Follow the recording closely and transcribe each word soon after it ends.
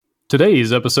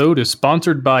Today's episode is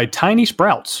sponsored by Tiny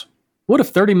Sprouts. What if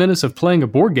 30 minutes of playing a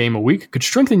board game a week could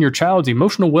strengthen your child's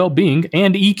emotional well-being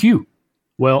and EQ?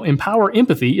 Well, Empower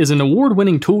Empathy is an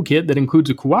award-winning toolkit that includes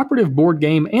a cooperative board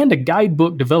game and a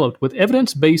guidebook developed with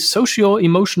evidence-based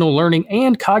socio-emotional learning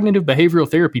and cognitive behavioral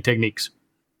therapy techniques.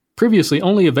 Previously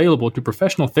only available to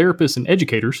professional therapists and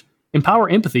educators, Empower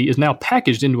Empathy is now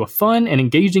packaged into a fun and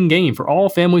engaging game for all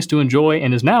families to enjoy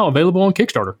and is now available on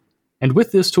Kickstarter. And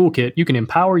with this toolkit, you can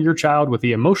empower your child with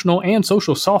the emotional and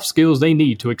social soft skills they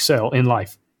need to excel in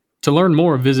life. To learn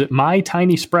more, visit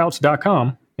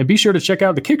mytinysprouts.com and be sure to check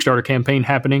out the Kickstarter campaign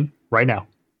happening right now.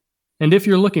 And if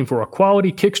you're looking for a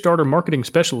quality Kickstarter marketing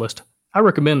specialist, I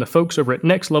recommend the folks over at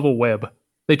Next Level Web.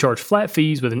 They charge flat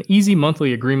fees with an easy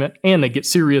monthly agreement, and they get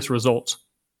serious results.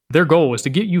 Their goal is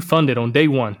to get you funded on day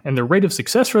one, and their rate of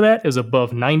success for that is above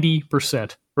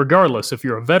 90%, regardless if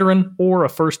you're a veteran or a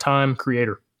first-time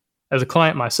creator. As a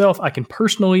client myself, I can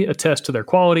personally attest to their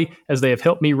quality as they have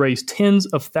helped me raise tens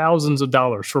of thousands of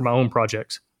dollars for my own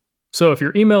projects. So if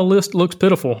your email list looks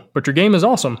pitiful, but your game is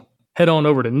awesome, head on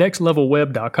over to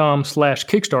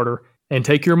nextlevelweb.com/Kickstarter and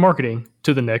take your marketing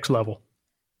to the next level.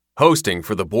 Hosting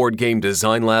for the Board Game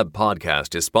Design Lab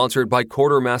podcast is sponsored by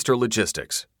Quartermaster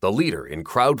Logistics, the leader in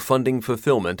crowdfunding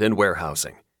fulfillment and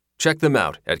warehousing. Check them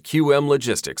out at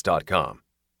qmlogistics.com.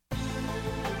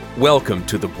 Welcome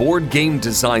to the Board Game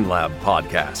Design Lab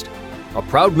podcast, a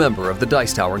proud member of the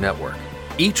Dice Tower Network.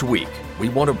 Each week, we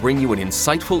want to bring you an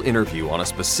insightful interview on a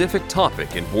specific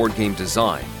topic in board game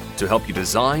design to help you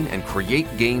design and create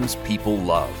games people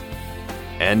love.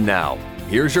 And now,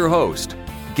 here's your host,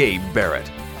 Gabe Barrett.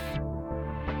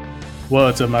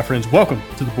 What's up, my friends? Welcome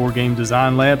to the Board Game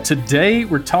Design Lab. Today,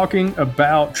 we're talking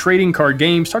about trading card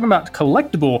games, talking about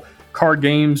collectible card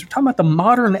games. We're talking about the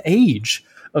modern age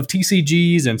of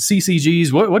TCGs and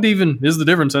CCGs. What even is the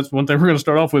difference? That's one thing we're going to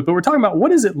start off with. But we're talking about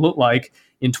what does it look like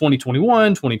in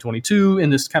 2021, 2022,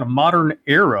 in this kind of modern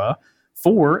era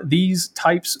for these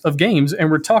types of games. And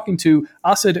we're talking to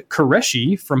Asad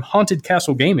Qureshi from Haunted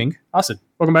Castle Gaming. Asad,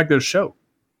 welcome back to the show.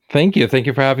 Thank you. Thank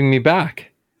you for having me back.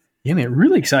 Yeah, man,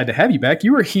 really excited to have you back.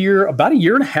 You were here about a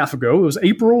year and a half ago. It was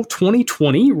April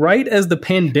 2020, right as the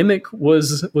pandemic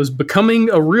was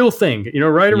becoming a real thing. You know,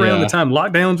 right around the time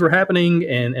lockdowns were happening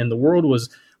and the world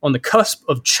was on the cusp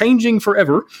of changing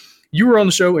forever. You were on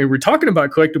the show and we were talking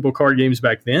about collectible card games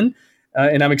back then.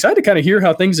 And I'm excited to kind of hear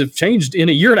how things have changed in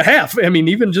a year and a half. I mean,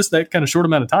 even just that kind of short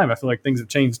amount of time, I feel like things have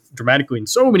changed dramatically in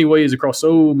so many ways across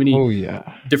so many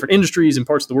different industries and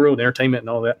parts of the world, entertainment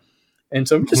and all that. And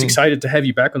so I'm just excited to have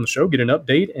you back on the show, get an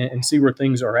update, and see where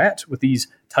things are at with these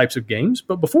types of games.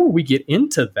 But before we get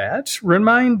into that,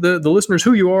 remind the listeners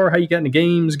who you are, how you got into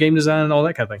games, game design, and all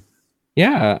that kind of thing.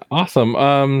 Yeah,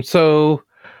 awesome. So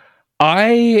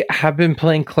I have been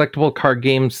playing collectible card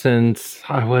games since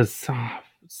I was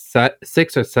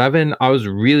 6 or 7. I was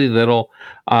really little.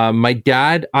 My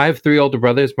dad, I have 3 older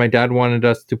brothers. My dad wanted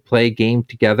us to play a game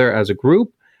together as a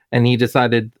group, and he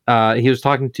decided he was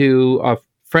talking to a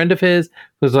friend of his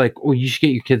was like, "Oh, you should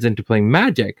get your kids into playing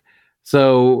Magic."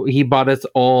 So he bought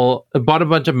a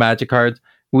bunch of Magic cards.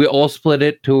 We all split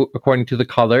it according to the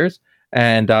colors,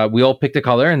 and we all picked a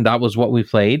color, and that was what we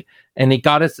played. And it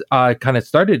got us kind of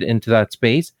started into that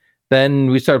space.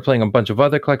 Then we started playing a bunch of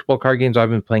other collectible card games. I've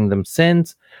been playing them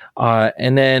since.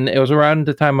 And then it was around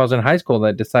the time I was in high school that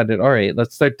I decided, all right,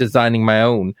 let's start designing my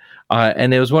own.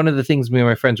 And it was one of the things me and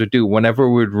my friends would do. Whenever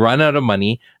we would run out of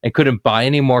money and couldn't buy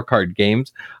any more card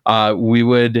games, we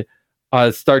would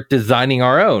start designing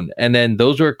our own. And then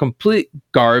those were complete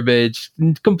garbage,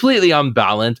 completely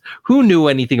unbalanced. Who knew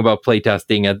anything about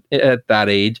playtesting at that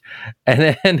age?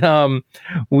 And then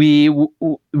we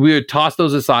would toss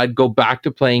those aside, go back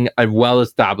to playing a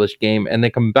well-established game, and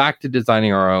then come back to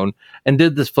designing our own, and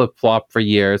did this flip-flop for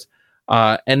years.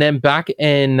 And then back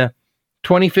in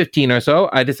 2015 or so,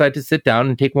 I decided to sit down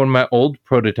and take one of my old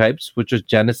prototypes, which was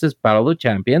Genesis Battle of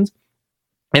Champions,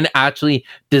 and actually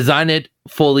design it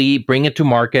fully, bring it to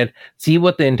market, see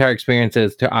what the entire experience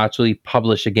is to actually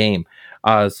publish a game.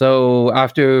 So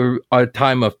after a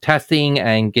time of testing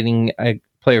and getting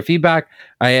player feedback,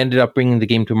 I ended up bringing the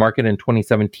game to market in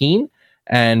 2017,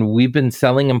 and we've been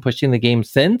selling and pushing the game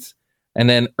since. And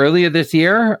then earlier this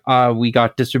year, we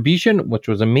got distribution, which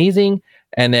was amazing.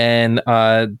 And then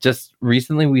just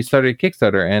recently, we started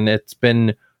Kickstarter, and it's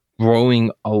been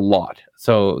growing a lot.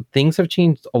 So things have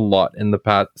changed a lot in the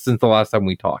past since the last time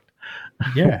we talked.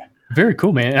 Yeah, very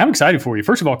cool, man. And I'm excited for you.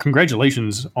 First of all,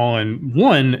 congratulations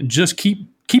on just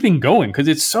keeping going, because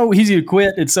it's so easy to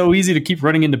quit. It's so easy to keep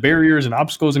running into barriers and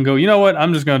obstacles and go, you know what,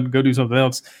 I'm just going to go do something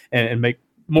else and make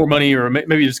more money, or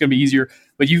maybe it's going to be easier.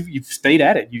 But you've stayed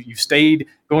at it. You've stayed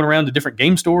going around to different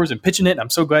game stores and pitching it. I'm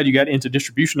so glad you got into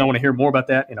distribution. I want to hear more about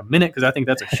that in a minute, because I think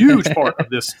that's a huge part of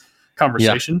this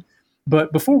conversation. Yeah.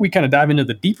 But before we kind of dive into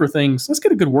the deeper things, let's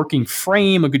get a good working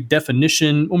frame, a good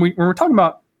definition. When we're talking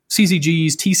about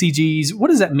CCGs, TCGs, what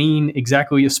does that mean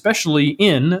exactly, especially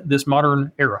in this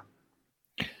modern era?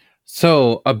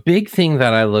 So a big thing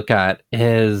that I look at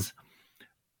is,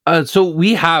 so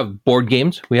we have board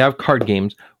games, we have card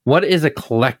games. What is a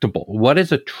collectible? What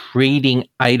is a trading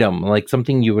item, like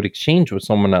something you would exchange with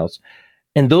someone else?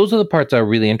 And those are the parts that are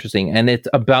really interesting. And it's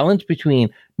a balance between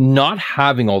not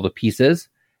having all the pieces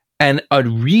and a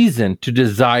reason to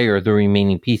desire the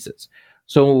remaining pieces.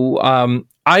 So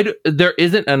there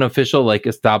isn't an official, like,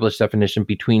 established definition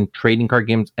between trading card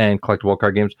games and collectible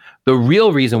card games. The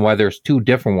real reason why there's two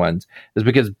different ones is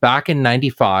because back in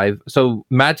 95, so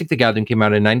Magic the Gathering came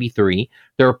out in 93,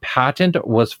 their patent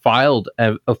was filed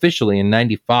officially in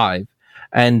 95,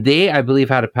 and they, I believe,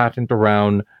 had a patent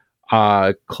around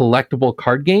collectible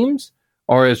card games,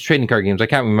 or as trading card games. I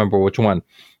can't remember which one.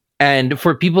 And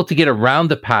for people to get around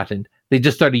the patent, they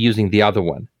just started using the other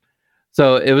one.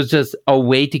 So it was just a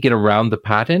way to get around the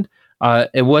patent.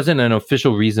 It wasn't an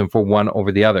official reason for one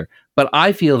over the other. But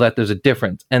I feel that there's a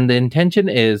difference. And the intention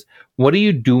is, what are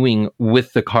you doing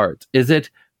with the cards? Is it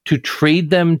to trade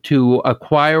them, to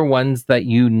acquire ones that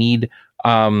you need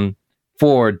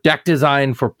for deck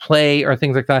design, for play, or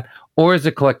things like that? Or is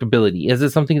it collectability? Is it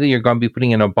something that you're going to be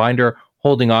putting in a binder,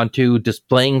 holding on to,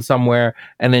 displaying somewhere,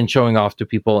 and then showing off to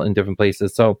people in different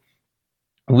places? So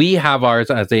we have ours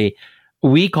as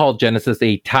we call Genesis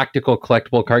a tactical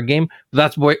collectible card game. But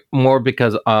that's more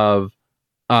because of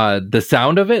the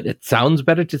sound of it. It sounds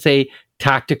better to say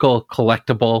tactical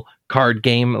collectible card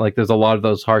game. Like, there's a lot of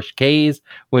those harsh Ks,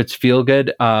 which feel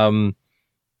good.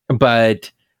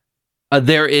 But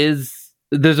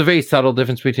there's a very subtle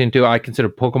difference between the two. I consider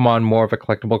Pokemon more of a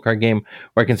collectible card game,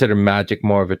 or I consider Magic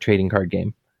more of a trading card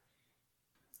game.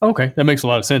 Okay, that makes a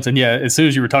lot of sense. And yeah, as soon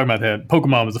as you were talking about that,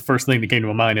 Pokemon was the first thing that came to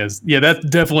my mind. Is, yeah, that's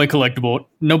definitely collectible.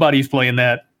 Nobody's playing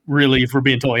that, really, if we're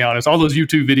being totally honest. All those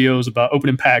YouTube videos about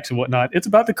opening packs and whatnot, it's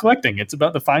about the collecting. It's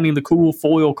about the finding the cool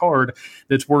foil card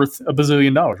that's worth $1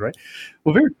 bazillion, right?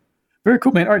 Well, very, very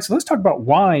cool, man. All right, so let's talk about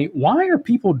why are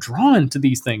people drawn to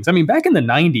these things? I mean, back in the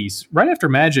 90s, right after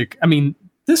Magic, I mean,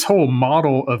 this whole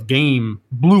model of game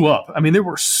blew up. I mean, there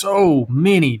were so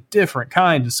many different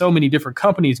kinds and so many different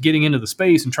companies getting into the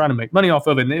space and trying to make money off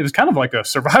of it. And it was kind of like a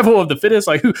survival of the fittest.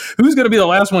 Like, who's going to be the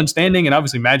last one standing? And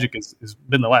obviously Magic has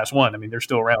been the last one. I mean, they're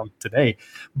still around today.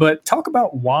 But talk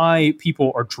about why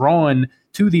people are drawn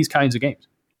to these kinds of games.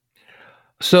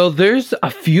 So there's a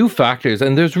few factors,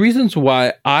 and there's reasons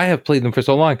why I have played them for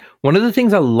so long. One of the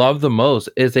things I love the most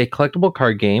is a collectible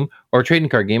card game or a trading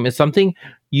card game is something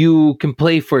you can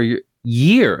play for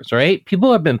years, right?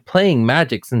 People have been playing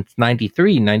Magic since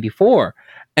 93, 94,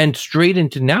 and straight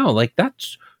into now. Like,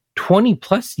 that's 20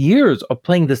 plus years of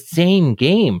playing the same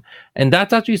game. And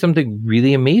that's actually something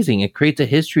really amazing. It creates a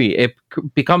history. It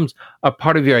becomes a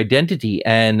part of your identity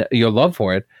and your love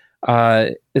for it.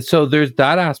 So there's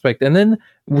that aspect. And then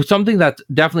something that's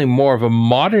definitely more of a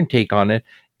modern take on it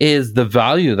is the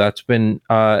value that's been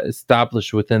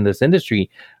established within this industry.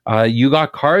 You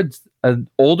got cards,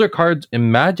 older cards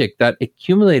in Magic that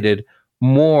accumulated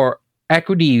more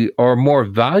equity or more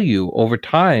value over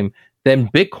time than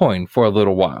Bitcoin for a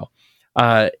little while.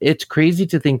 It's crazy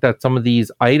to think that some of these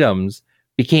items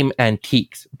became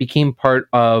antiques, became part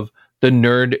of the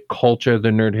nerd culture, the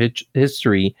nerd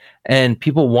history, and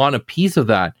people want a piece of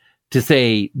that to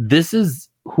say, this is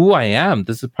who I am.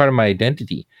 This is part of my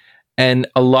identity. And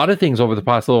a lot of things over the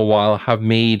past little while have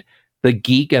made the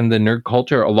geek and the nerd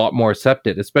culture a lot more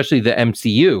accepted, especially the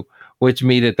MCU, which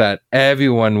made it that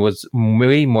everyone was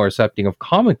way more accepting of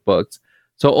comic books.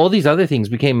 So all these other things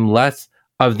became less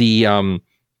of the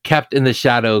kept in the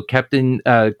shadow, kept in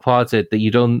a closet that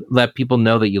you don't let people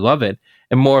know that you love it,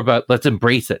 and more about, let's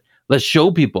embrace it. Let's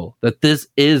show people that this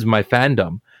is my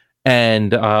fandom.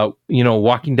 And,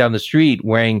 walking down the street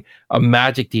wearing a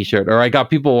Magic t-shirt, or I got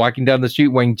people walking down the street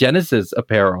wearing Genesis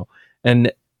apparel.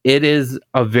 And it is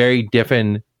a very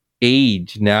different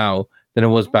age now than it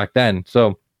was back then.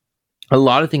 So a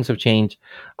lot of things have changed.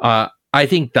 I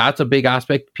think that's a big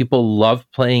aspect. People love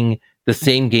playing the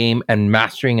same game and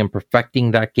mastering and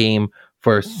perfecting that game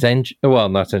for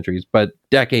not centuries, but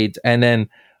decades. And then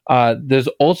there's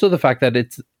also the fact that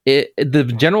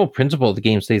the general principle of the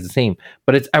game stays the same,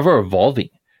 but it's ever evolving.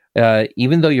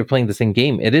 Even though you're playing the same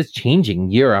game, it is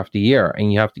changing year after year,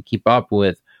 and you have to keep up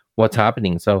with what's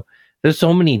happening. So there's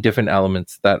so many different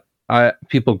elements that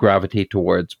people gravitate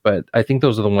towards, but I think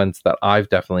those are the ones that I've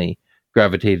definitely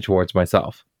gravitated towards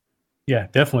myself. Yeah,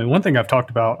 definitely. One thing I've talked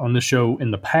about on this show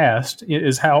in the past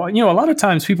is how, a lot of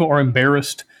times people are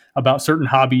embarrassed about certain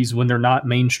hobbies when they're not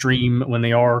mainstream, when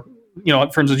they are,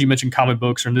 like, for instance, you mentioned comic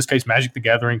books, or in this case, Magic the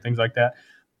Gathering, things like that.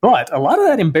 But a lot of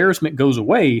that embarrassment goes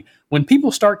away when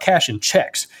people start cashing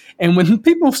checks. And when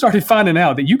people started finding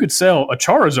out that you could sell a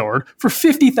Charizard for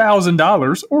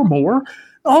 $50,000 or more,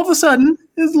 all of a sudden,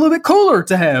 it's a little bit cooler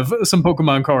to have some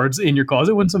Pokemon cards in your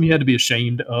closet. It wasn't something you had to be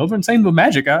ashamed of. And same with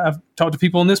Magic. I've talked to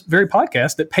people on this very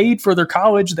podcast that paid for their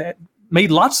college, that made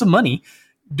lots of money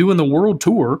doing the world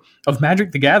tour of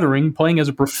Magic the Gathering, playing as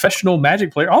a professional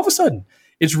Magic player. All of a sudden,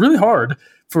 it's really hard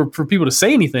for people to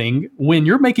say anything when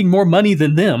you're making more money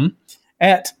than them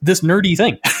at this nerdy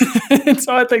thing. And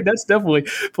so I think that's definitely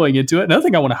playing into it. Another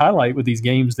thing I want to highlight with these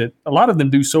games that a lot of them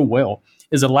do so well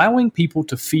is allowing people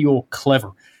to feel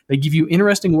clever. They give you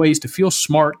interesting ways to feel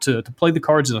smart, to play the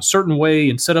cards in a certain way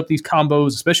and set up these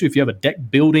combos, especially if you have a deck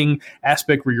building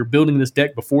aspect where you're building this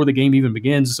deck before the game even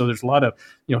begins. So there's a lot of,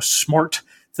 smart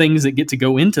things that get to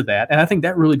go into that. And I think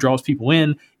that really draws people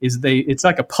in. It's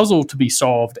like a puzzle to be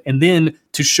solved, and then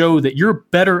to show that you're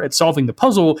better at solving the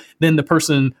puzzle than the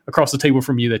person across the table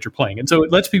from you that you're playing. And so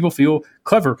it lets people feel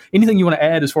clever. Anything you want to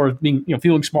add as far as being,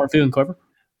 feeling smart, feeling clever?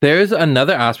 There's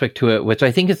another aspect to it, which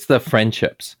I think it's the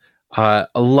friendships. A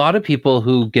lot of people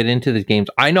who get into these games,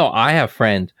 I know I have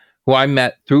friends who I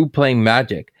met through playing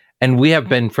Magic, and we have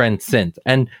been friends since.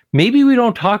 And maybe we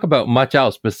don't talk about much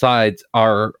else besides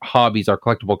our hobbies, our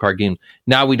collectible card games.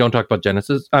 Now we don't talk about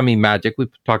Magic. We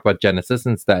talk about Genesis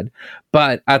instead.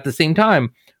 But at the same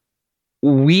time,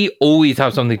 we always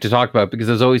have something to talk about because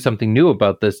there's always something new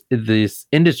about this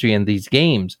industry and these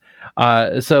games.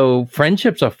 So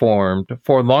friendships are formed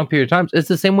for a long period of time. It's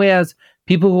the same way as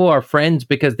people who are friends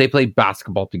because they play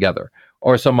basketball together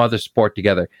or some other sport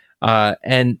together.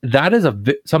 And that is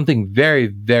something very,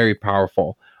 very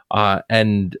powerful.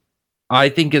 And I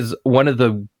think is one of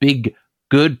the big,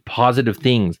 good, positive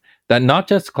things that not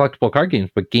just collectible card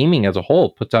games, but gaming as a whole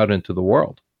puts out into the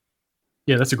world.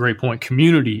 Yeah, that's a great point.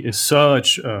 Community is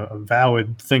such a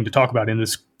valid thing to talk about in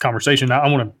this conversation. Now, I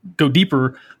want to go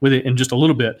deeper with it in just a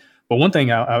little bit. But one thing,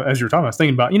 as you were talking, I was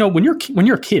thinking about, when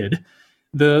you're a kid,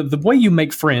 the way you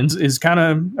make friends is kind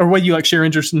of, or way you like share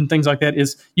interests and things like that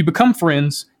is you become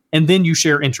friends and then you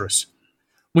share interests.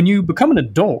 When you become an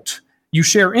adult, you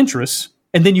share interests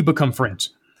and then you become friends.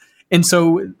 And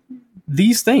so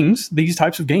these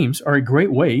types of games are a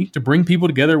great way to bring people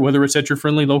together, whether it's at your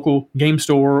friendly local game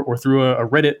store or through a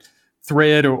Reddit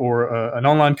thread or an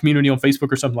online community on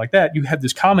Facebook or something like that. You have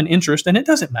this common interest, and it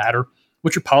doesn't matter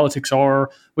what your politics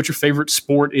are, what your favorite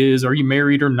sport is, are you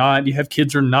married or not, do you have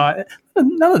kids or not.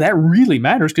 None of that really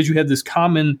matters because you have this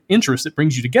common interest that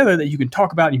brings you together that you can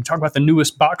talk about. You can talk about the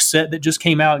newest box set that just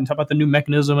came out and talk about the new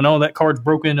mechanism and, oh, that card's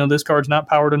broken, oh, this card's not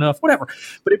powered enough, whatever.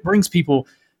 But it brings people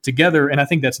together, and I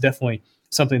think that's definitely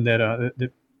something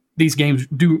that these games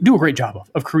do a great job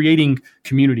of creating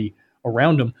community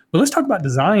around them. But let's talk about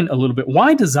design a little bit.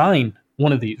 Why design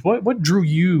one of these? What drew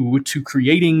you to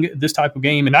creating this type of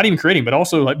game, and not even creating, but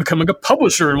also like becoming a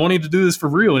publisher and wanting to do this for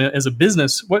real and as a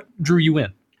business? What drew you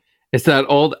in? It's that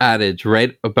old adage,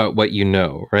 right, about what you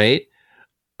know, right?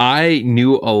 I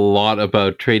knew a lot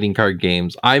about trading card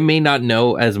games. I may not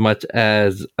know as much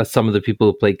as some of the people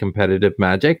who play competitive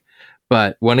Magic,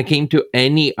 but when it came to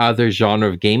any other genre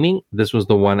of gaming, this was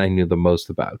the one I knew the most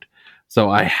about. So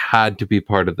I had to be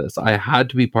part of this. I had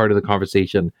to be part of the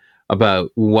conversation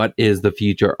about what is the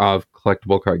future of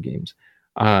collectible card games.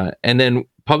 And then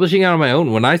publishing out on my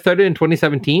own. When I started in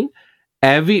 2017,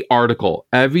 every article,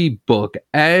 every book,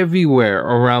 everywhere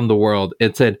around the world,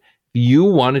 it said, if you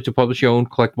wanted to publish your own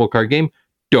collectible card game,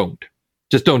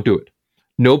 just don't do it.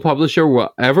 No publisher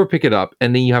will ever pick it up,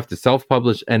 and then you have to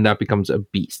self-publish, and that becomes a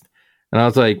beast. And I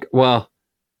was like, well,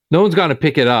 no one's going to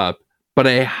pick it up, but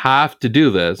I have to do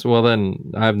this. Well,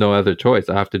 then I have no other choice.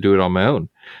 I have to do it on my own.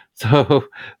 So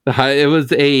it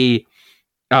was a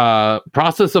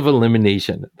process of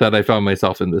elimination that I found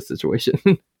myself in this situation.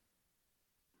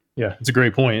 Yeah, it's a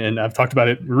great point. And I've talked about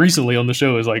it recently on the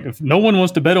show. Is like, if no one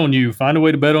wants to bet on you, find a way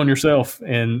to bet on yourself.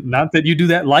 And not that you do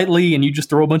that lightly and you just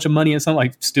throw a bunch of money at something.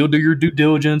 Like, still do your due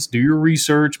diligence, do your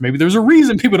research. Maybe there's a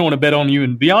reason people don't want to bet on you,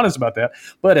 and be honest about that.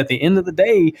 But at the end of the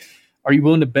day, are you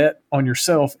willing to bet on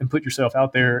yourself and put yourself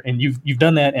out there? And you've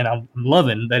done that, and I'm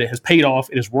loving that it has paid off.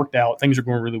 It has worked out. Things are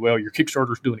going really well. Your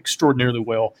Kickstarter is doing extraordinarily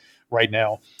well right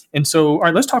now. And so, all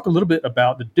right, let's talk a little bit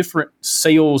about the different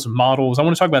sales models. I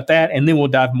want to talk about that, and then we'll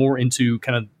dive more into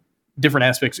kind of different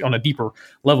aspects on a deeper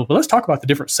level. But let's talk about the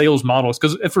different sales models,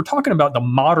 because if we're talking about the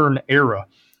modern era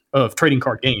of trading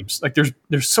card games, like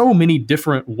there's so many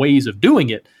different ways of doing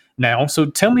it now. So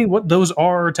tell me what those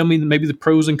are. Tell me maybe the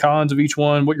pros and cons of each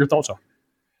one, what your thoughts are.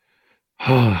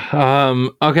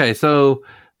 Okay, so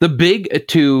the big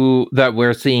two that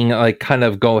we're seeing like kind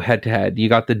of go head to head, you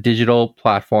got the digital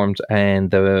platforms and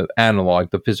the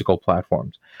analog, the physical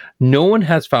platforms. No one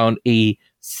has found a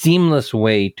seamless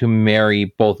way to marry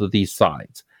both of these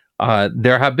sides.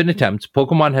 There have been attempts.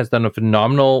 Pokemon has done a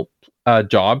phenomenal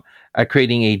job at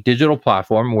creating a digital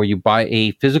platform where you buy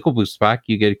a physical booster pack,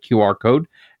 you get a QR code,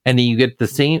 and then you get the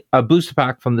same booster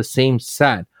pack from the same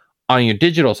set on your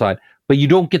digital side, but you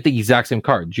don't get the exact same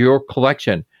cards. Your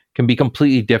collection can be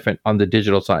completely different on the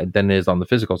digital side than it is on the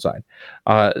physical side.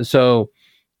 So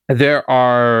there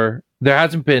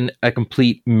hasn't been a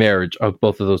complete marriage of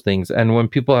both of those things. And when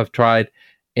people have tried,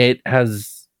 there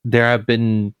have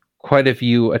been quite a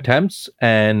few attempts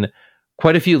and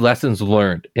quite a few lessons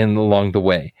learned along the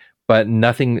way, but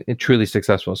nothing truly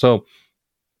successful. So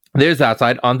there's that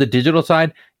side. On the digital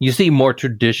side, you see more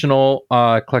traditional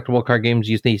collectible card games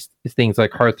use these things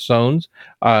like Hearthstones,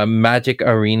 Magic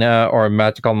Arena or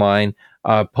Magic Online,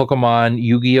 Pokemon,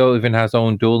 Yu-Gi-Oh! Even has their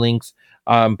own Duel Links.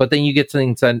 But then you get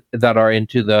things that are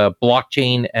into the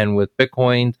blockchain and with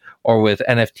Bitcoin or with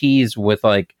NFTs with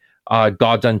like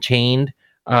Gods Unchained.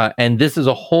 And this is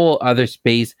a whole other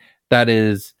space that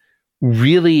is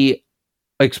really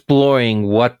exploring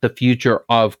what the future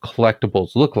of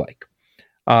collectibles look like.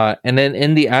 And then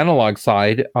in the analog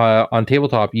side, on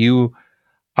tabletop, you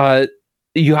have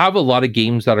a lot of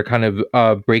games that are kind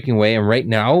of breaking away. And right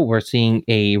now we're seeing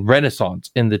a renaissance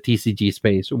in the TCG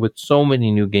space with so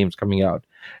many new games coming out.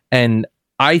 And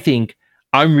I think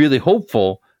I'm really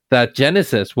hopeful that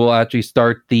Genesis will actually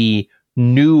start the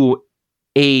new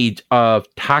age of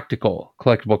tactical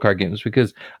collectible card games,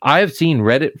 because I have seen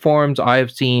Reddit forums, I have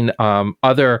seen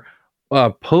other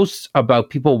posts about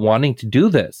people wanting to do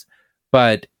this,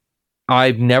 but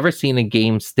I've never seen a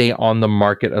game stay on the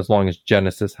market as long as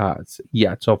Genesis has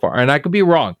yet so far. And I could be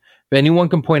wrong. If anyone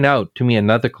can point out to me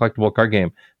another collectible card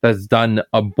game that's done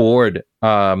a board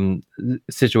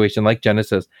situation like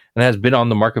Genesis and has been on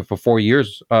the market for 4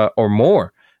 years or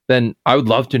more, then I would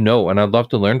love to know and I'd love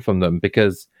to learn from them,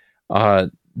 because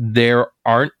there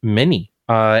aren't many.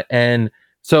 And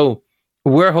so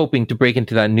we're hoping to break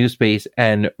into that new space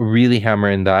and really hammer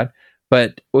in that.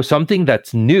 But something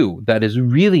that's new, that is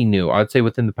really new, I'd say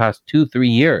within the past 2-3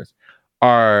 years,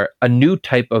 are a new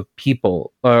type of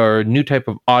people or new type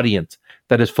of audience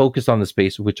that is focused on the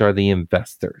space, which are the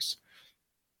investors.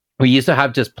 We used to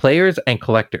have just players and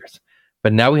collectors,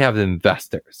 but now we have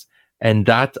investors. And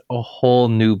that's a whole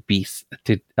new beast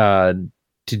to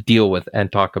deal with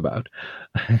and talk about.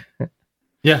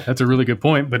 Yeah, that's a really good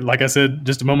point. But like I said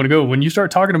just a moment ago, when you start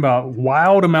talking about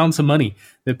wild amounts of money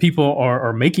that people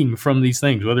are making from these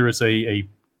things, whether it's a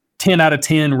 10 out of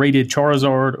 10 rated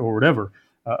Charizard or whatever,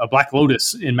 a Black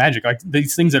Lotus in Magic, like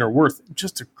these things that are worth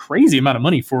just a crazy amount of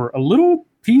money for a little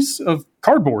piece of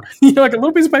cardboard, like a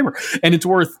little piece of paper, and it's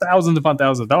worth thousands upon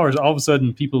thousands of dollars. All of a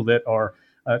sudden, people that are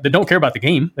that don't care about the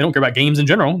game, they don't care about games in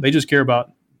general. They just care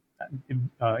about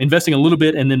investing a little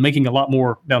bit and then making a lot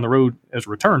more down the road as a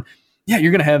return. Yeah,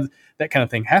 you're going to have that kind of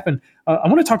thing happen. I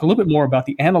want to talk a little bit more about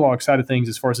the analog side of things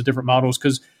as far as the different models,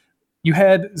 because you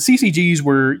had CCGs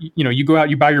where you go out,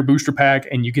 you buy your booster pack,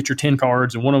 and you get your 10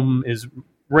 cards, and one of them is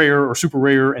rare or super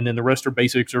rare, and then the rest are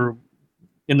basics or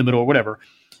in the middle or whatever.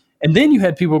 And then you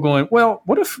had people going, well,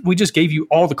 what if we just gave you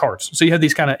all the cards? So you have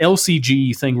this kind of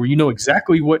LCG thing where you know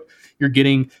exactly what you're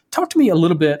getting. Talk to me a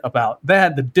little bit about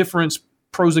that, the difference,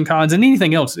 pros and cons, and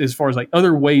anything else as far as like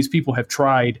other ways people have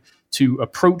tried to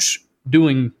approach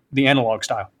doing the analog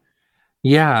style.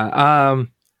 Yeah.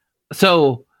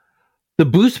 So the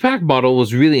boost pack model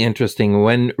was really interesting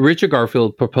when Richard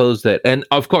Garfield proposed it. And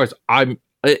of course,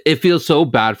 it feels so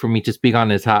bad for me to speak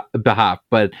on his behalf.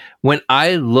 But when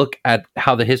I look at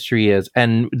how the history is,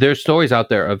 and there's stories out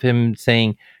there of him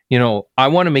saying, I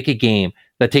want to make a game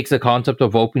that takes the concept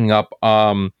of opening up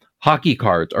hockey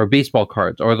cards or baseball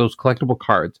cards or those collectible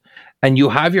cards, and you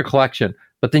have your collection,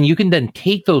 but then you can then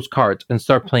take those cards and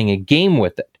start playing a game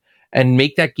with it and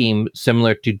make that game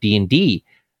similar to D&D.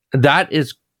 That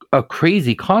is a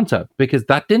crazy concept because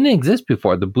that didn't exist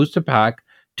before. The booster pack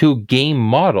to game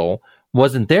model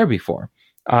wasn't there before.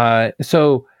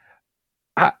 So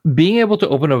being able to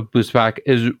open up a booster pack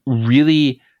is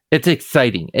really, it's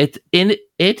exciting. It's in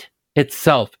it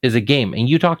itself is a game. And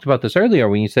you talked about this earlier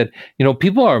when you said,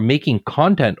 people are making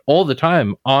content all the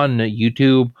time on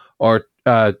YouTube or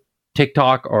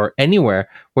TikTok or anywhere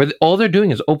where all they're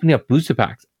doing is opening up booster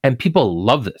packs, and people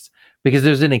love this because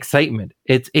there's an excitement.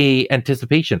 It's a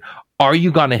anticipation. Are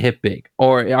you going to hit big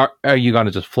or are you going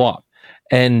to just flop?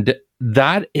 And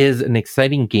that is an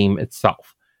exciting game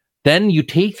itself. Then you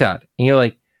take that and you're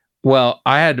like, well,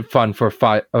 I had fun for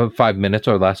 5 minutes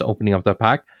or less opening up the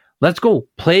pack. Let's go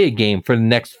play a game for the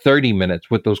next 30 minutes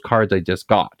with those cards I just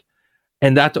got.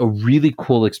 And that's a really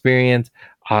cool experience.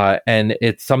 And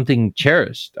it's something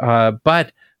cherished.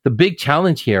 But the big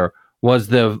challenge here was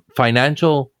the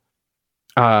financial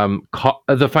burden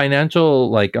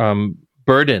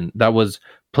that was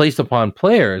placed upon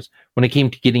players when it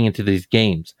came to getting into these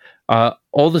games. All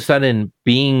of a sudden,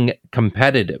 being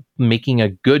competitive, making a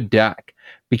good deck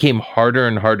became harder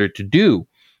and harder to do.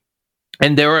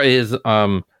 And there is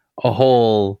a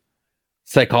whole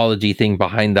psychology thing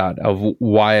behind that of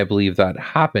why I believe that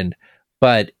happened.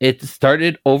 But it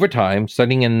started over time,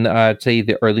 starting in, say,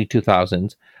 the early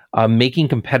 2000s. Making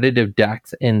competitive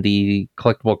decks in the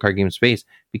collectible card game space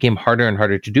became harder and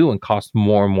harder to do and cost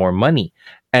more and more money.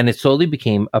 And it slowly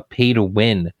became a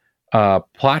pay-to-win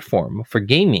platform for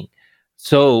gaming.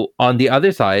 So on the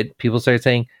other side, people started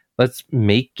saying, let's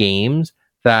make games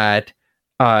that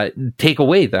take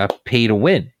away that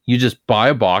pay-to-win. You just buy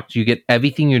a box, you get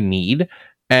everything you need,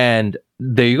 and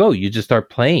there you go. You just start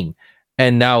playing.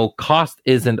 And now cost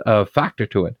isn't a factor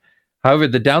to it. However,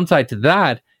 the downside to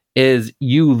that is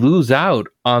you lose out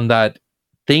on that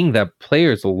thing that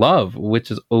players love, which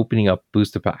is opening up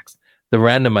booster packs, the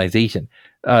randomization.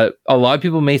 A lot of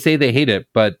people may say they hate it,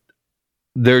 but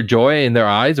their joy in their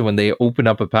eyes when they open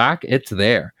up a pack, it's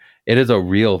there. It is a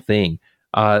real thing.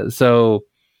 So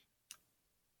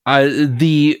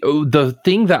the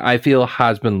thing that I feel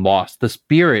has been lost, the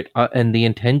spirit and the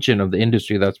intention of the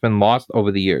industry that's been lost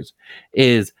over the years,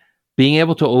 is being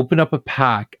able to open up a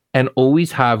pack and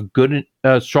always have good,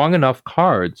 strong enough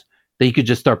cards that you could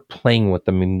just start playing with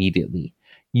them immediately.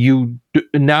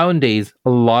 Nowadays, a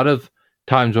lot of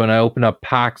times when I open up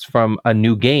packs from a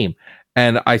new game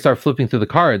and I start flipping through the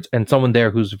cards, and someone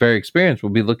there who's very experienced will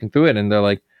be looking through it and they're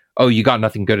like, oh, you got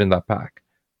nothing good in that pack.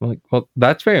 I'm like, well,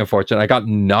 that's very unfortunate. I got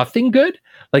nothing good,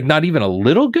 like not even a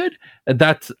little good. And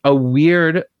that's a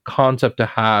weird concept to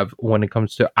have when it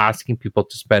comes to asking people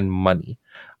to spend money.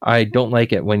 I don't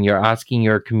like it when you're asking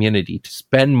your community to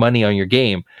spend money on your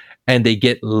game and they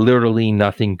get literally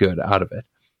nothing good out of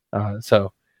it.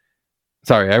 So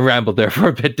sorry, I rambled there for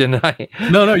a bit, didn't I?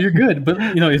 No, you're good. But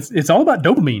it's all about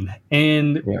dopamine,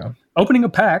 and opening a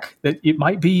pack that it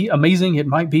might be amazing. It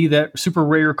might be that super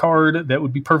rare card that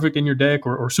would be perfect in your deck,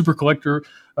 or super collector,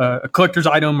 a collector's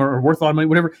item, or worth a lot of money,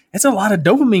 whatever. It's a lot of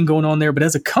dopamine going on there. But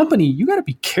as a company, you got to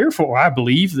be careful. I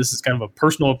believe this is kind of a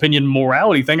personal opinion,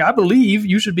 morality thing. I believe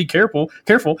you should be careful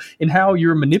in how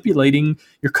you're manipulating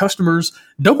your customers'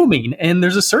 dopamine. And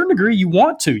there's a certain degree you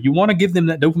want to give them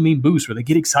that dopamine boost where they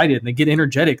get excited and they get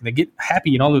energetic and they get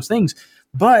happy and all those things.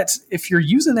 But if you're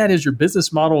using that as your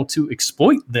business model to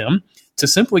exploit them, to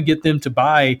simply get them to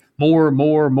buy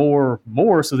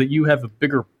more so that you have a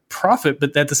bigger profit,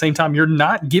 but at the same time, you're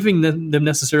not giving them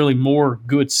necessarily more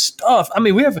good stuff. I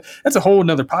mean, that's a whole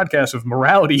nother podcast of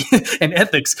morality and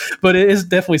ethics, but it is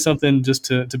definitely something just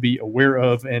to be aware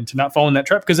of and to not fall in that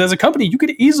trap. Because as a company, you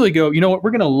could easily go, you know what,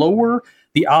 we're going to lower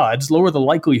the odds, lower the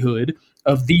likelihood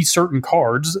of these certain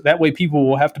cards. That way people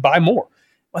will have to buy more.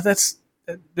 Well, that's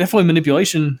definitely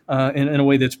manipulation in a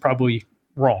way that's probably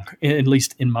wrong, at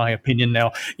least in my opinion.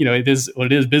 Now, it is what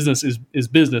it is. Business is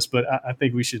business, but I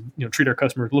think we should treat our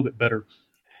customers a little bit better.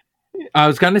 I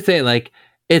was going to say, like,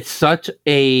 it's such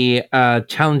a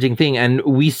challenging thing, and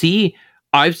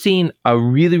I've seen a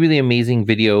really, really amazing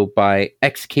video by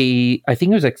XK. I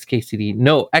think it was XKCD.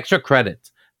 No, Extra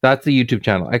Credits. That's the YouTube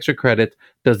channel. Extra Credits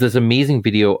does this amazing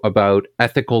video about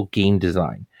ethical game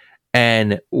design.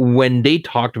 And when they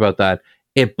talked about that,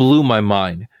 it blew my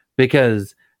mind,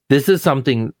 because this is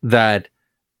something that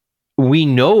we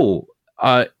know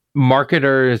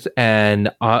marketers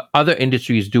and other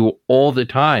industries do all the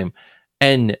time.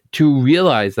 And to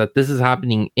realize that this is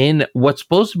happening in what's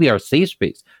supposed to be our safe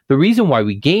space. The reason why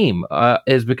we game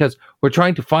is because we're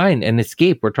trying to find an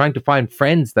escape. We're trying to find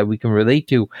friends that we can relate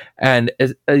to and,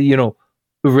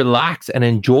 relax and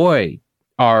enjoy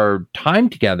our time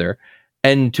together.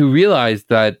 And to realize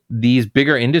that these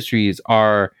bigger industries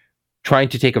are trying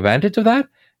to take advantage of that,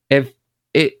 if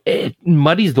it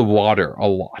muddies the water a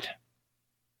lot.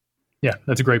 Yeah,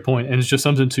 that's a great point. And it's just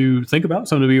something to think about,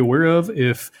 something to be aware of.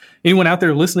 If anyone out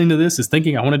there listening to this is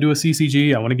thinking, I want to do a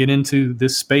CCG, I want to get into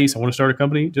this space, I want to start a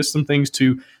company, just some things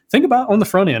to think about on the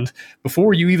front end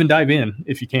before you even dive in,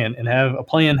 if you can, and have a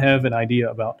plan, have an idea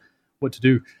about what to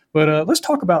do. But let's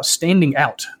talk about standing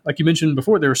out. Like you mentioned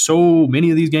before, there are so many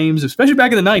of these games, especially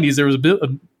back in the 90s, there was a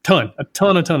ton.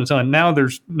 Now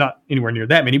there's not anywhere near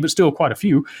that many, but still quite a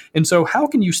few. And so how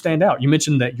can you stand out? You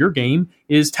mentioned that your game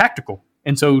is tactical.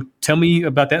 And so tell me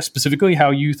about that specifically, how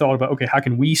you thought about, okay, how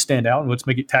can we stand out and let's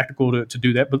make it tactical to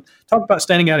do that. But talk about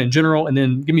standing out in general, and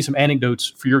then give me some anecdotes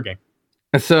for your game.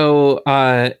 So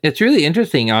it's really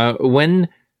interesting.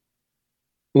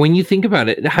 When you think about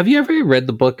it, have you ever read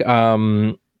the book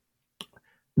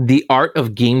The Art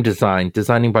of Game Design,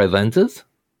 Designing by Lenses?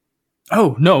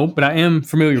 Oh, no, but I am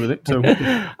familiar with it. So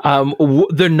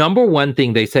the number one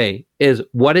thing they say is,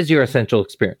 what is your essential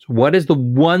experience? What is the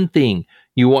one thing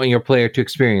you want your player to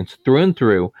experience through and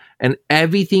through? And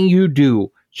everything you do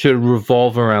should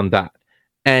revolve around that.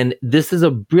 And this is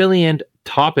a brilliant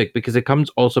topic because it comes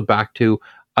also back to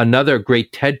another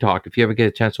great TED Talk, if you ever get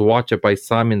a chance to watch it, by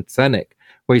Simon Sinek,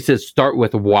 where he says, start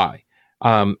with why.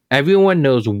 Everyone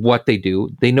knows what they do.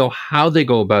 They know how they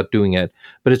go about doing it,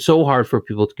 but it's so hard for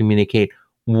people to communicate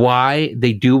why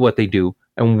they do what they do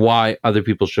and why other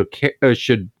people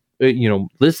should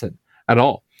listen at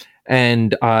all.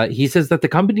 And he says that the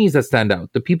companies that stand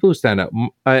out, the people who stand out,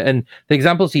 and the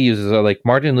examples he uses are like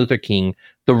Martin Luther King,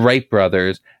 the Wright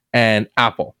brothers, and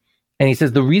Apple. And he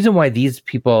says the reason why these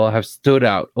people have stood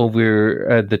out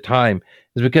over the time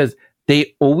is because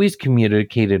they always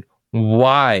communicated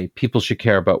why people should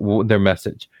care about their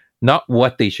message, not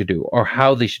what they should do or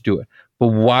how they should do it, but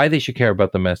why they should care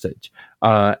about the message.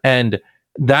 And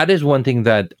that is one thing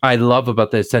that I love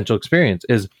about the essential experience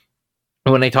is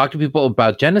when I talk to people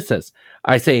about Genesis,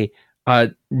 I say,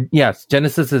 yes,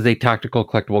 Genesis is a tactical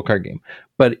collectible card game,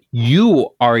 but you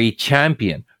are a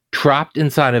champion trapped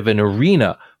inside of an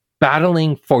arena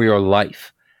battling for your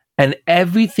life. And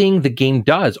everything the game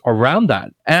does around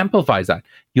that amplifies that.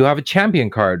 You have a champion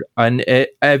card, and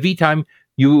every time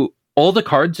all the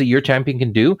cards that your champion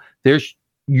can do, there's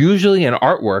usually an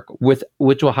artwork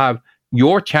which will have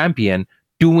your champion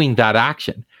doing that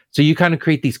action. So you kind of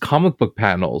create these comic book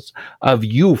panels of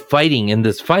you fighting in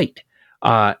this fight,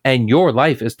 and your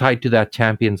life is tied to that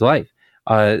champion's life.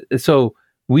 So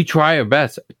we try our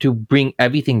best to bring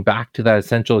everything back to that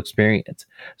essential experience.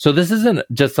 So this isn't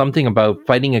just something about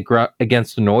fighting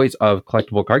against the noise of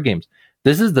collectible card games.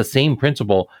 This is the same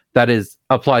principle that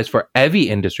applies for every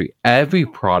industry, every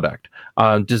product,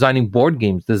 designing board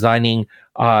games, designing,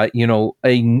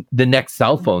 the next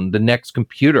cell phone, the next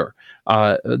computer.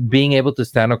 Being able to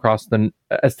stand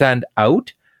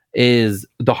out is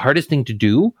the hardest thing to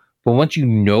do. But once you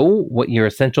know what your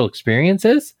essential experience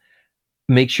is,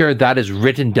 make sure that is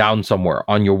written down somewhere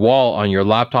on your wall, on your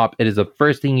laptop. It is the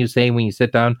first thing you say when you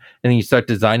sit down and then you start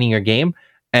designing your game.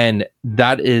 And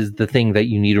that is the thing that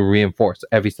you need to reinforce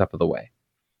every step of the way.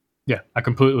 Yeah, I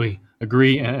completely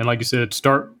agree. And like you said,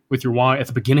 start with your why at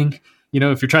the beginning.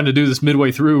 If you're trying to do this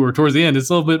midway through or towards the end, it's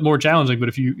a little bit more challenging. But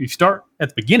if you start at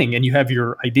the beginning and you have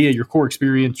your idea, your core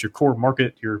experience, your core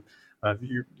market, your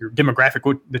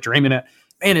demographic that you're aiming at,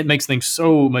 man, it makes things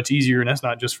so much easier. And that's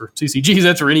not just for CCGs;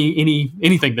 that's for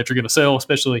anything that you're going to sell,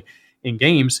 especially in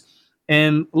games.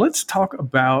 And let's kind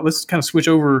of switch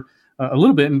over a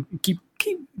little bit and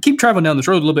keep traveling down this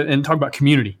road a little bit and talk about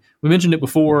community. We mentioned it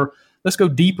before. Let's go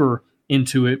deeper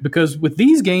into it, because with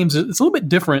these games, it's a little bit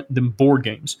different than board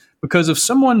games. Because if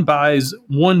someone buys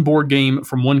one board game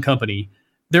from one company,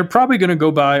 they're probably going to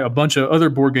go buy a bunch of other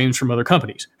board games from other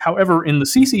companies. However, in the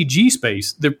CCG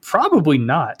space, they're probably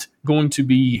not going to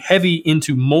be heavy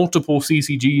into multiple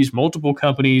CCGs, multiple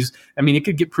companies. I mean, it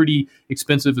could get pretty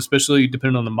expensive, especially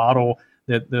depending on the model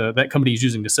that that company is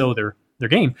using to sell their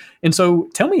game. And so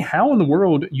tell me how in the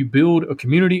world you build a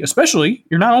community, especially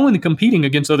you're not only competing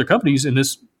against other companies in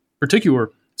this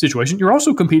particular situation, you're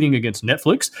also competing against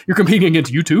Netflix, you're competing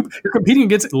against YouTube, you're competing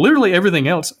against literally everything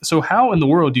else. So how in the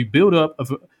world do you build up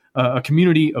a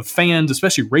community of fans,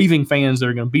 especially raving fans that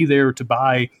are going to be there to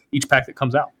buy each pack that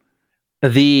comes out?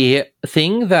 The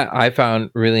thing that I found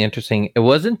really interesting, it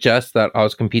wasn't just that I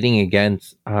was competing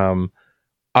against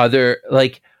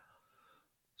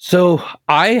so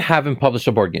I haven't published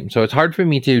a board game, so it's hard for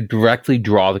me to directly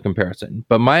draw the comparison.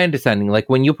 But my understanding, like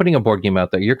when you're putting a board game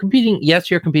out there, you're competing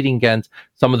against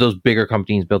some of those bigger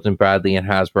companies, Built-in Bradley and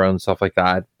Hasbro and stuff like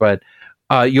that. But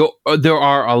there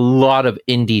are a lot of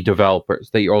indie developers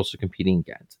that you're also competing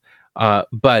against.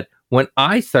 But when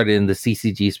I started in the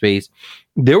CCG space,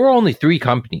 there were only 3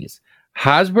 companies: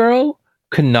 Hasbro,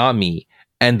 Konami,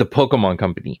 and the Pokemon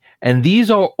Company. And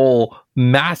these are all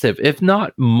massive, if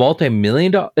not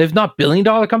multi-million-dollar, if not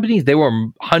billion-dollar companies. They were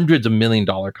hundreds of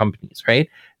million-dollar companies, right?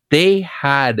 They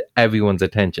had everyone's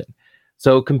attention.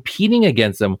 So competing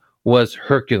against them was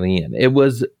Herculean. It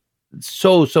was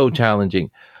so challenging.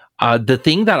 The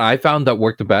thing that I found that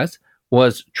worked the best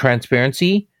was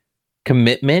transparency,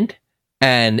 commitment,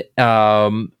 and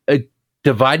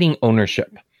dividing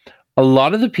ownership. a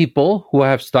lot of the people who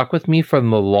have stuck with me from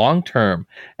the long term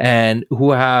and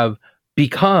who have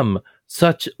become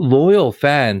such loyal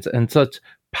fans and such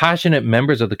passionate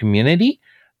members of the community,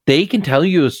 they can tell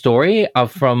you a story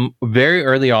of from very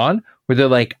early on where they're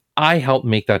like, I helped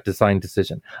make that design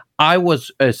decision. I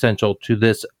was essential to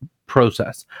this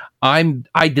process. I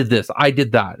did this, I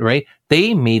did that, right?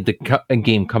 They made the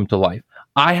game come to life.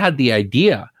 I had the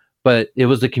idea, but it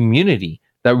was the community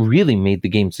that really made the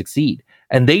game succeed.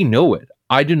 And they know it.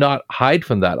 I do not hide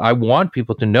from that. I want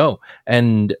people to know.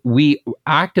 And we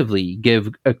actively give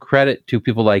a credit to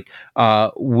people like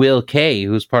Will Kay,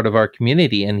 who's part of our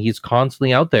community. And he's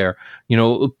constantly out there,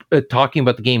 talking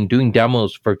about the game, doing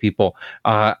demos for people.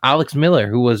 Alex Miller,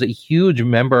 who was a huge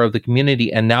member of the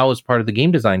community and now is part of the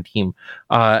game design team.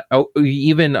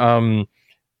 Even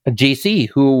JC,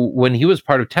 who, when he was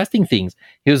part of testing things,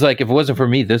 he was like, if it wasn't for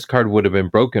me, this card would have been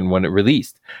broken when it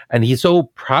released. And he's so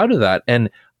proud of that. And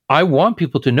I want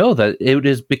people to know that it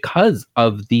is because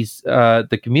of these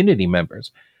the community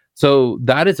members. So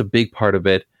that is a big part of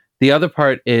it. The other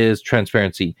part is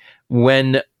transparency.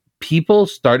 When people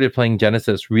started playing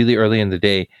Genesis really early in the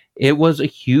day, it was a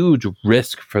huge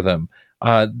risk for them.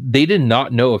 They did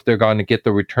not know if they're going to get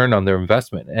the return on their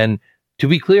investment. And to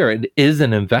be clear, it is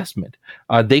an investment.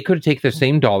 They could take their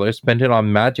same dollars, spend it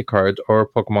on Magic cards or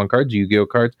Pokemon cards, Yu-Gi-Oh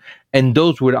cards, and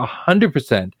those would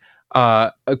 100%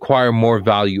 acquire more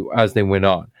value as they went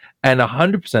on. And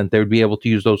 100% they would be able to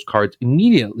use those cards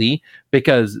immediately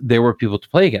because there were people to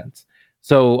play against.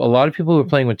 So a lot of people who were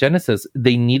playing with Genesis,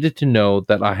 they needed to know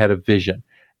that I had a vision.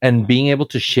 And being able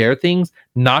to share things,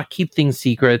 not keep things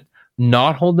secret,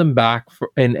 not hold them back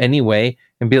in any way,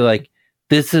 and be like,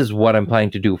 this is what I'm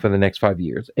planning to do for the next 5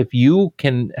 years. If you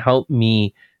can help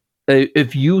me,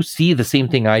 if you see the same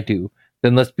thing I do,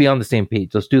 then let's be on the same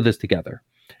page. Let's do this together.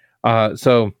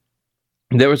 So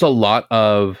there was a lot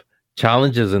of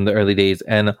challenges in the early days,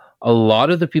 and a lot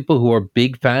of the people who are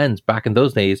big fans back in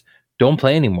those days don't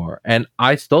play anymore. And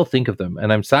I still think of them,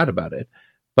 and I'm sad about it.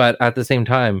 But at the same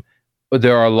time,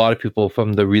 there are a lot of people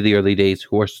from the really early days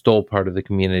who are still part of the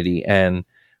community. And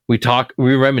we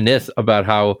reminisce about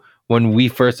how when we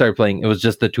first started playing, it was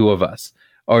just the two of us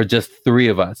or just three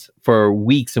of us for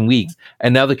weeks and weeks.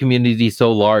 And now the community is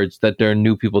so large that there are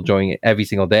new people joining it every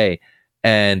single day.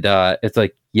 And it's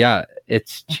like, yeah,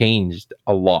 it's changed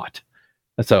a lot.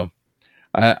 So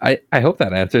I hope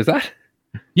that answers that.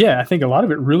 Yeah, I think a lot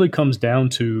of it really comes down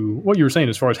to what you were saying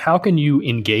as far as how can you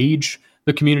engage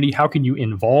the community? How can you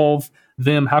involve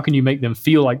them? How can you make them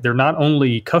feel like they're not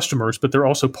only customers, but they're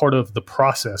also part of the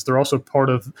process? They're also part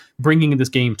of bringing this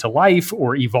game to life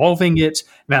or evolving it.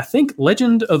 And I think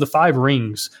Legend of the Five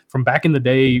Rings from back in the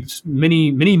day,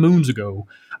 many, many moons ago,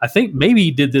 I think maybe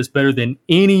did this better than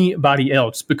anybody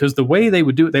else, because the way they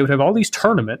would do it, they would have all these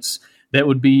tournaments that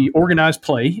would be organized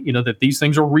play, that these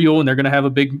things are real and they're going to have a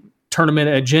big tournament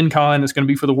at Gen Con that's going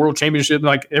to be for the World Championship.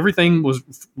 Like everything was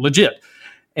legit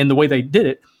and the way they did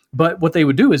it. But what they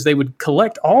would do is they would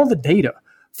collect all the data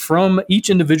from each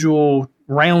individual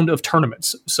round of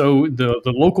tournaments. So the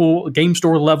local game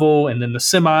store level and then the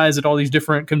semis at all these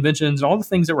different conventions and all the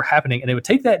things that were happening. And they would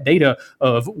take that data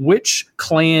of which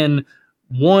clan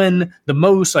won the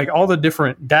most, like all the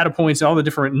different data points and all the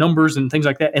different numbers and things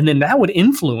like that. And then that would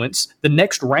influence the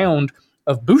next round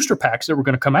of booster packs that were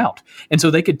going to come out. And so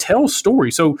they could tell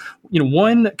stories. So,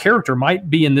 one character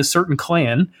might be in this certain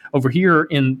clan over here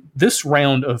in this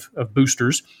round of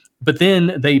boosters, but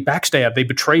then they backstabbed, they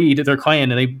betrayed their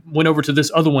clan, and they went over to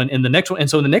this other one in the next one. And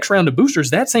so in the next round of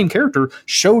boosters, that same character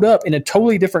showed up in a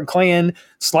totally different clan,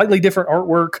 slightly different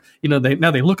artwork. Now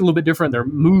they look a little bit different. Their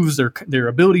moves, their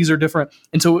abilities are different.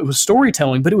 And so it was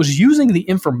storytelling, but it was using the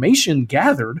information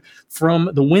gathered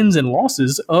from the wins and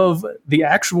losses of the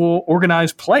actual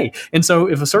organized play. And so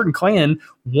if a certain clan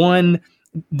won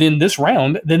then this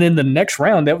round, then in the next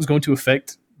round, that was going to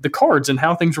affect the cards and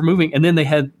how things were moving. And then they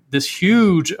had this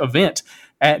huge event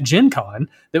at Gen Con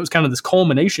that was kind of this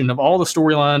culmination of all the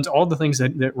storylines, all the things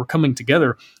that were coming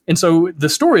together. And so the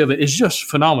story of it is just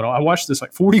phenomenal. I watched this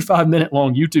 45-minute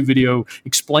long YouTube video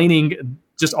explaining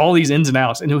just all these ins and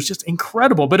outs, and it was just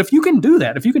incredible. But if you can do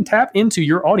that, if you can tap into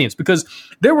your audience, because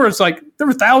there were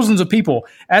thousands of people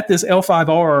at this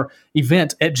L5R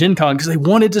event at Gen Con because they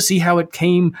wanted to see how it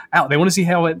came out. They want to see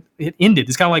how it ended.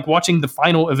 It's kind of like watching the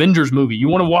final Avengers movie. You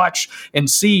want to watch and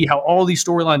see how all these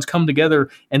storylines come together,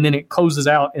 and then it closes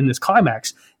out in this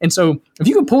climax. And so if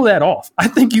you can pull that off, I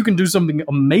think you can do something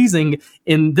amazing.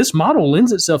 And this model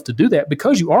lends itself to do that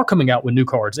because you are coming out with new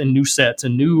cards and new sets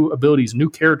and new abilities, new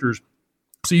characters.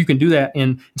 So you can do that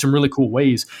in some really cool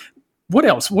ways. what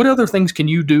else? What other things can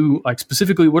you do? Like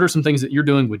specifically, what are some things that you're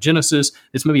doing with Genesis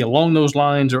that's maybe along those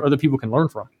lines or other people can learn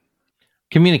from?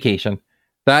 Communication.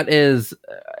 That is,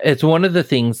 it's one of the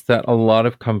things that a lot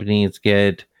of companies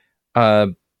get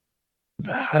dinged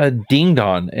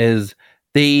on is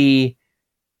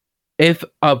if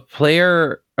a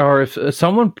player or if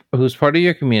someone who's part of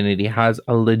your community has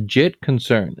a legit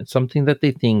concern, it's something that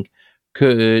they think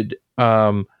could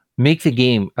make the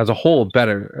game as a whole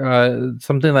better,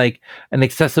 something like an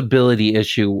accessibility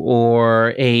issue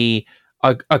or a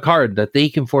card that they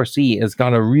can foresee is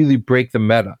going to really break the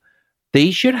meta, they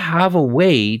should have a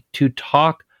way to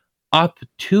talk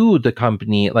to the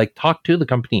company,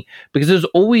 because there's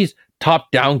always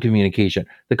top-down communication.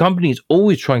 The company is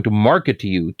always trying to market to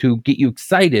you, to get you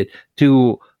excited,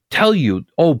 to tell you,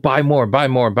 oh, buy more.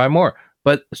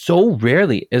 But so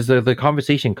rarely is there the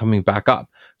conversation coming back up.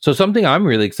 So something I'm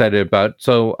really excited about,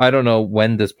 so I don't know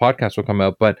when this podcast will come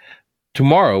out, but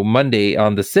tomorrow, Monday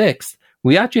on the 6th,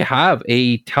 we actually have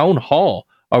a town hall,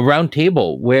 a round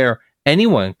table where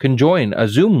anyone can join a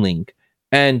Zoom link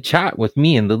and chat with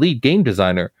me and the lead game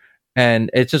designer. And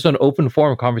it's just an open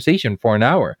forum conversation for an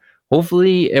hour.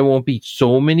 Hopefully it won't be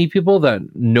so many people that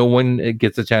no one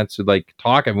gets a chance to like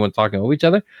talk. Everyone's talking over each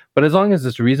other. But as long as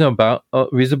it's a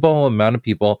reasonable amount of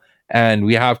people and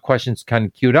we have questions kind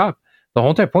of queued up, the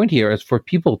whole entire point here is for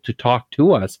people to talk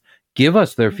to us, give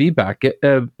us their feedback,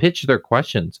 pitch their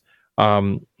questions.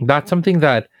 That's something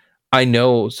that I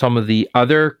know some of the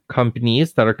other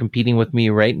companies that are competing with me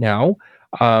right now,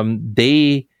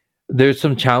 there's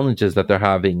some challenges that they're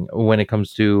having when it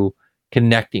comes to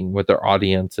connecting with their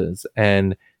audiences.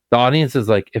 And the audience is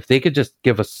like, if they could just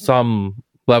give us some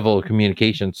level of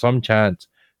communication, some chance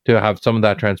to have some of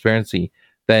that transparency,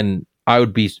 then I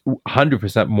would be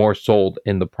 100% more sold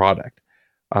in the product.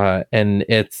 And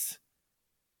it's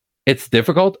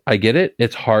difficult. I get it.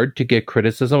 It's hard to get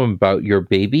criticism about your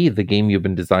baby, the game you've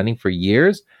been designing for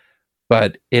years,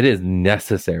 but it is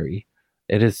necessary.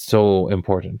 It is so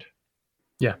important.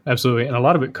 Yeah, absolutely. And a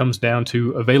lot of it comes down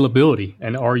to availability.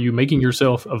 And are you making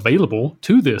yourself available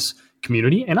to this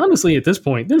community? And honestly, at this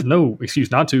point, there's no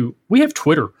excuse not to. We have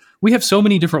Twitter. We have so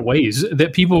many different ways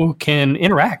that people can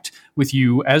interact with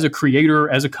you as a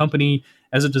creator, as a company,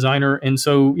 as a designer. And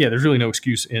so, yeah, there's really no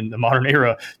excuse in the modern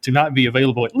era to not be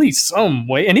available at least some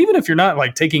way. And even if you're not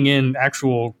like even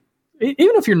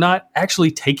if you're not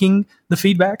actually taking the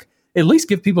feedback, at least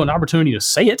give people an opportunity to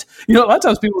say it. A lot of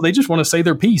times people, they just want to say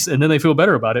their piece and then they feel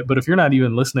better about it. But if you're not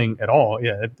even listening at all,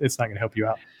 it's not going to help you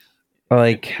out.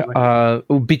 Like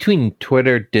between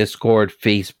Twitter, Discord,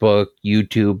 Facebook,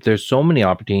 YouTube, there's so many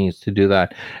opportunities to do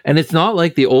that. And it's not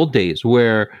like the old days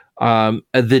where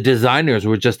the designers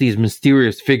were just these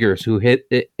mysterious figures who hid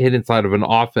inside of an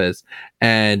office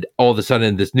and all of a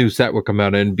sudden this new set would come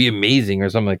out and be amazing or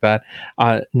something like that.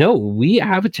 No, we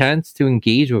have a chance to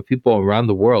engage with people around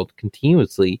the world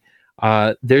continuously.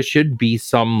 There should be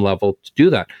some level to do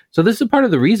that. So this is part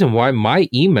of the reason why my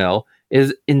email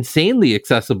is insanely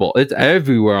accessible. It's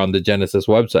everywhere on the Genesis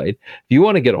website. If you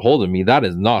want to get a hold of me, that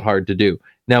is not hard to do.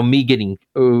 Now, me getting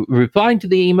replying to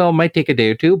the email might take a day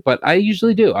or two, but I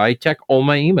usually do. I check all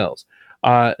my emails.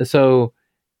 So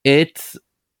it's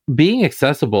being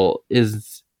accessible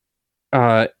is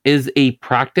a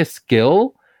practice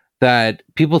skill that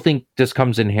people think just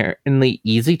comes inherently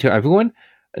easy to everyone.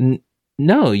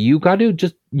 No, you got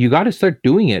to start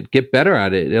doing it. Get better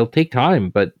at it. It'll take time,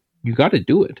 but you got to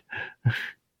do it.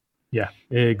 Yeah,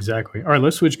 exactly. All right,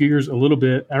 let's switch gears a little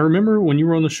bit. I remember when you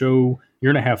were on the show a year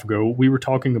and a half ago, we were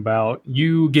talking about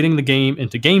you getting the game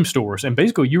into game stores. And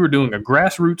basically, you were doing a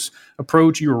grassroots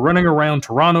approach. You were running around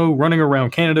Toronto, running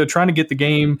around Canada, trying to get the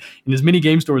game in as many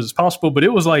game stores as possible. But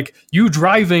it was like you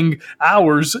driving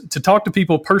hours to talk to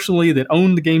people personally that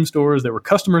owned the game stores, that were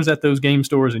customers at those game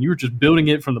stores, and you were just building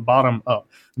it from the bottom up.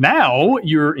 Now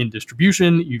you're in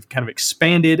distribution, you've kind of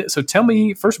expanded. So tell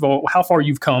me, first of all, how far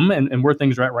you've come and where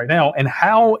things are at right now, and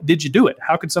how did you do it?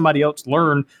 How could somebody else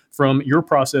learn from your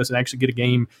process and actually get a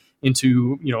game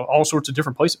into, all sorts of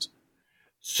different places?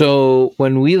 So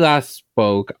when we last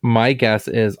spoke, my guess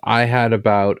is I had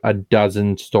about a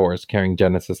dozen stores carrying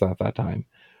Genesis at that time.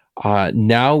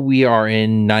 Now we are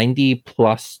in 90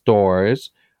 plus stores.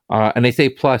 And I say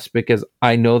plus because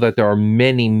I know that there are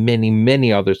many, many,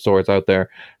 many other stores out there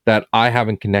that I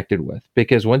haven't connected with.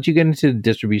 Because once you get into the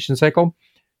distribution cycle,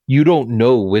 you don't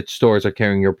know which stores are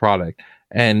carrying your product.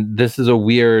 And this is a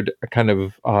weird kind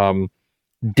of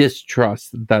distrust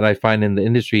that I find in the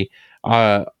industry.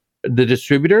 The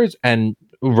distributors, and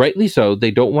rightly so,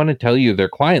 they don't want to tell you their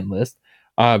client list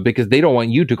because they don't want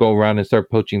you to go around and start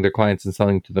poaching their clients and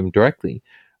selling to them directly.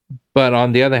 But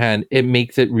on the other hand, it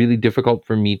makes it really difficult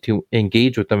for me to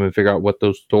engage with them and figure out what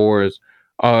those stores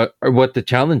or what the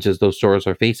challenges those stores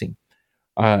are facing.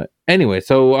 Anyway,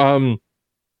 so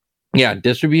yeah,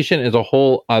 distribution is a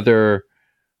whole other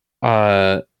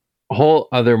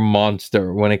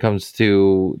monster when it comes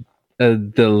to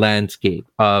the landscape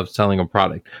of selling a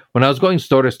product. When I was going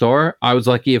store to store, I was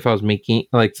lucky if I was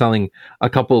selling a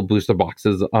couple of booster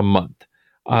boxes a month.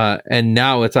 And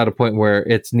now it's at a point where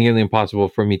it's nearly impossible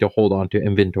for me to hold on to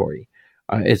inventory.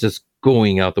 It's just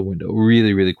going out the window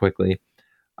really, really quickly.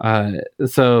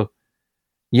 So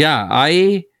yeah,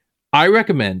 I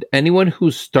recommend anyone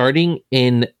who's starting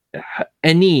in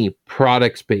any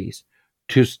product space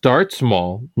to start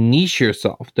small, niche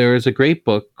yourself. There is a great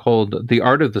book called The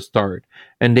Art of the Start,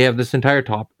 and they have this entire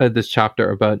this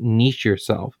chapter about niche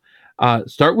yourself.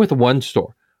 Start with one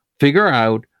store. Figure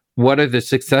out what are the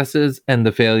successes and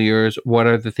the failures, what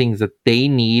are the things that they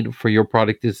need for your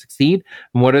product to succeed,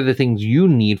 and what are the things you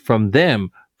need from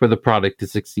them for the product to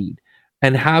succeed.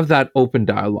 And have that open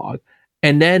dialogue.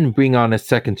 And then bring on a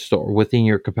second store within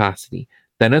your capacity,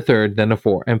 then a third, then a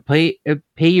fourth, and pay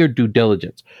your due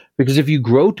diligence. Because if you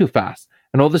grow too fast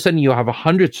and all of a sudden you have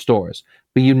 100 stores,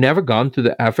 but you've never gone through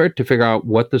the effort to figure out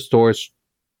what the stores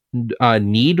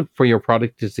need for your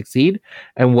product to succeed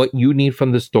and what you need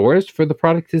from the stores for the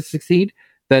product to succeed,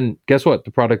 then guess what?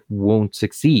 The product won't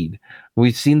succeed.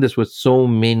 We've seen this with so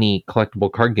many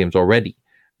collectible card games already.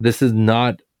 This is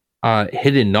not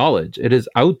hidden knowledge. It is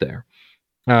out there.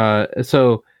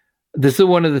 So this is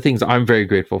one of the things I'm very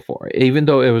grateful for. Even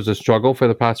though it was a struggle for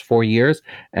the past 4 years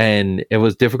and it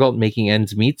was difficult making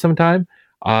ends meet sometime,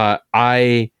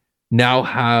 I now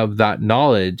have that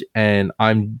knowledge and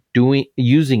I'm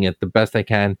using it the best I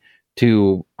can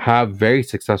to have very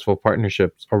successful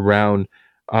partnerships around,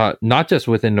 not just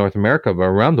within North America, but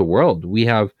around the world. We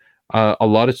have a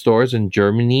lot of stores in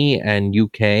Germany and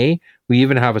UK. We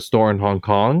even have a store in Hong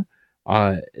Kong.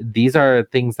 These are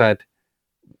things that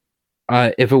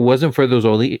if it wasn't for those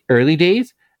early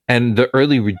days and the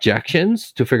early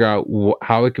rejections to figure out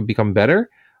how it could become better,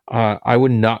 I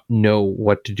would not know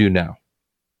what to do now.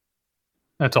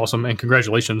 That's awesome. And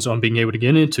congratulations on being able to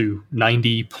get into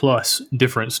 90 plus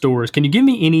different stores. Can you give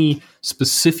me any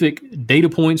specific data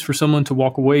points for someone to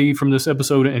walk away from this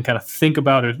episode and kind of think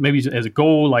about it, maybe as a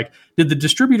goal? Like, did the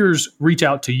distributors reach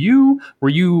out to you? Were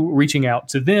you reaching out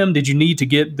to them? Did you need to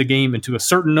get the game into a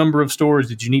certain number of stores?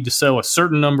 Did you need to sell a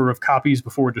certain number of copies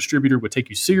before a distributor would take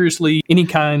you seriously? Any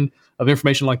kind of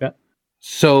information like that?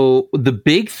 So the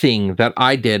big thing that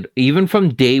I did, even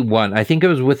from day one, I think it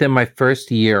was within my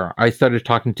first year, I started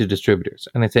talking to distributors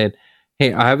and I said,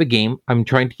 hey, I have a game. I'm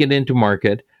trying to get into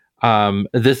market.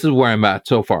 This is where I'm at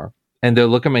so far. And they'll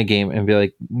look at my game and be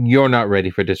like, you're not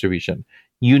ready for distribution.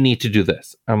 You need to do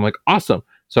this. I'm like, awesome.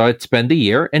 So I'd spend a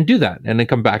year and do that. And then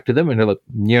come back to them and they're like,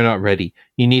 you're not ready.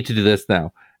 You need to do this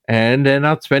now. And then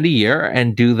I'll spend a year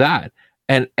and do that.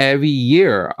 And every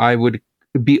year I would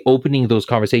be opening those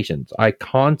conversations. I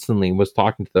constantly was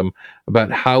talking to them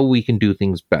about how we can do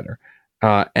things better.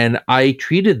 And I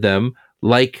treated them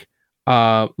like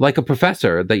a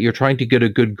professor that you're trying to get a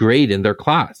good grade in their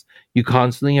class. You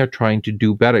constantly are trying to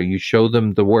do better. You show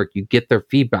them the work. You get their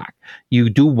feedback. You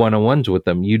do one-on-ones with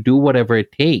them. You do whatever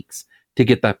it takes to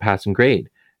get that passing grade.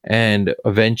 And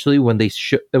eventually,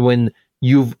 when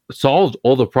you've solved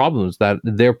all the problems that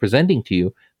they're presenting to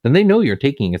you, then they know you're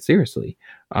taking it seriously.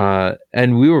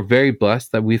 And we were very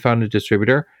blessed that we found a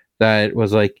distributor that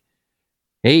was like,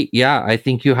 hey, yeah, I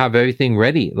think you have everything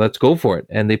ready. Let's go for it.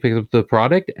 And they picked up the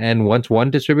product. And once one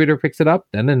distributor picks it up,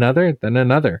 then another, then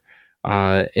another.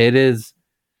 It is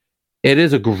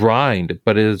a grind,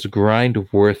 but it is a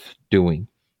grind worth doing.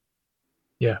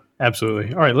 Yeah,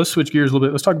 absolutely. All right, let's switch gears a little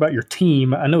bit. Let's talk about your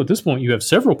team. I know at this point you have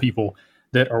several people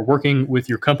that are working with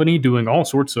your company doing all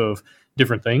sorts of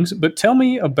different things. But tell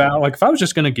me about, like, if I was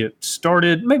just going to get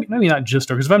started, maybe not just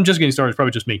start, because if I'm just getting started, it's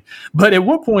probably just me. But at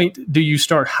what point do you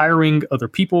start hiring other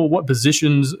people? What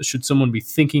positions should someone be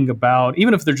thinking about,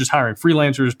 even if they're just hiring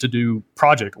freelancers to do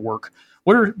project work?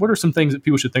 What are some things that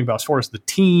people should think about as far as the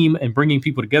team and bringing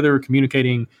people together,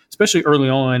 communicating, especially early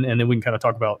on, and then we can kind of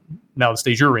talk about now the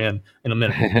stage you're in a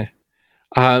minute.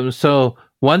 So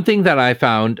one thing that I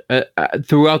found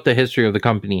throughout the history of the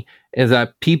company is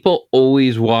that people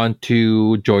always want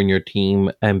to join your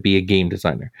team and be a game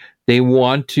designer. They're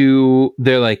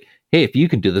like, hey, if you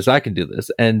can do this, I can do this.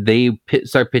 And they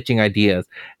start pitching ideas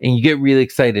and you get really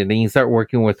excited and you start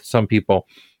working with some people.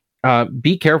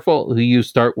 Be careful who you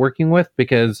start working with,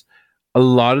 because a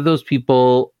lot of those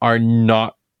people are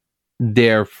not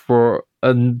there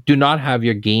do not have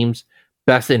your game's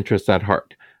best interests at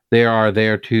heart. They are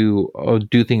there to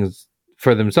do things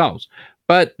for themselves.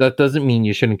 But that doesn't mean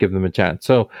you shouldn't give them a chance.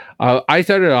 So I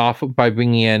started off by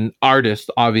bringing in artists.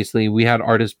 Obviously, we had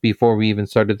artists before we even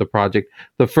started the project.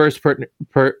 The first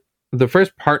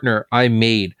partner I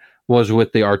made was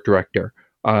with the art director,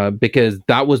 because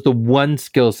that was the one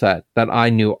skill set that I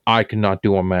knew I could not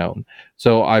do on my own.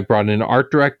 So I brought in an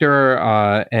art director,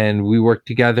 and we worked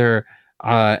together,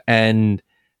 and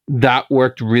that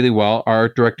worked really well. Our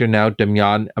art director now,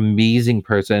 Damian, amazing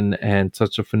person and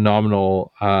such a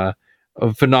phenomenal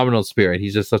spirit.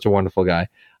 He's just such a wonderful guy.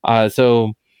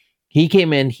 So he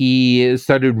came in, he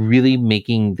started really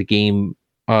making the game,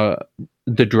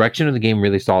 the direction of the game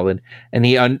really solid, and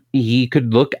he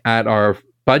could look at our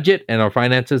budget and our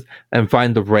finances and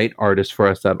find the right artist for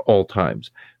us at all times.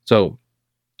 So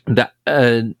that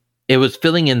it was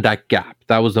filling in that gap.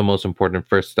 That was the most important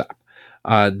first step.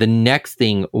 The next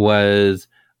thing was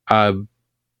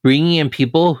bringing in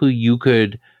people who you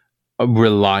could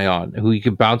rely on, who you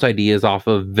could bounce ideas off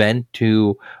of, vent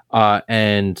to,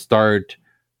 and start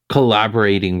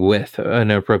collaborating with in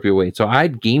an appropriate way. So I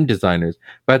had game designers,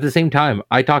 but at the same time,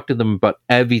 I talked to them about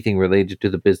everything related to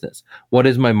the business. What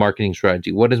is my marketing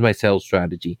strategy? What is my sales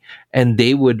strategy? And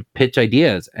they would pitch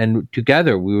ideas, and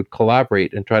together we would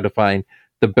collaborate and try to find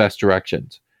the best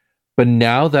directions. But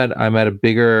now that I'm at a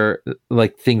bigger,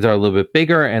 like things are a little bit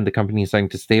bigger and the company is starting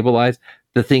to stabilize,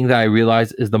 the thing that I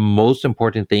realize is the most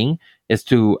important thing is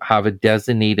to have a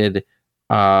designated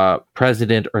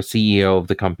president or CEO of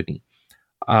the company.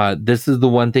 This is the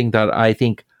one thing that I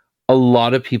think a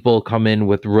lot of people come in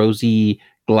with rosy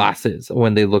glasses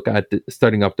when they look at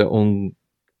starting up their own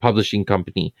publishing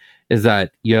company, is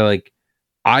that you're like,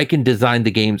 I can design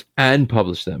the games and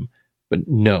publish them. But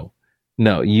no,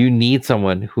 you need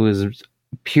someone who is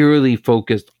purely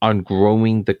focused on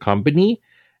growing the company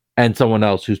and someone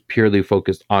else who's purely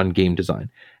focused on game design.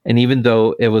 And even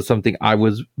though it was something I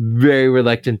was very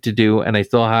reluctant to do, and I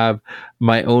still have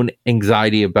my own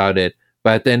anxiety about it,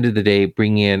 but at the end of the day,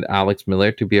 bringing in Alex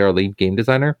Miller to be our lead game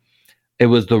designer, it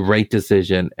was the right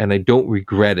decision, and I don't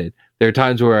regret it. There are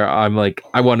times where I'm like,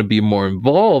 I want to be more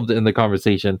involved in the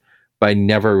conversation, but I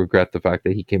never regret the fact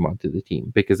that he came onto the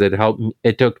team, because it helped me.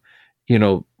 It took,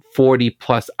 40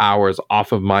 plus hours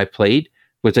off of my plate,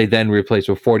 which I then replaced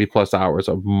with 40 plus hours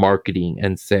of marketing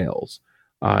and sales.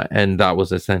 And that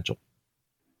was essential.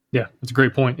 Yeah, that's a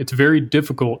great point. It's very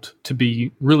difficult to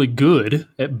be really good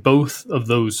at both of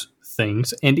those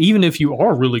things. And even if you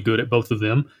are really good at both of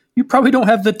them, you probably don't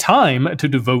have the time to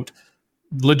devote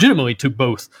legitimately to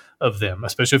both of them,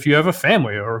 especially if you have a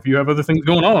family or if you have other things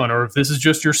going on, or if this is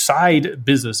just your side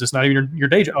business. It's not even your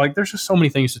day job. Like, there's just so many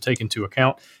things to take into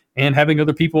account. And having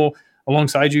other people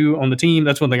alongside you on the team,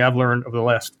 that's one thing I've learned over the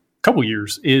last couple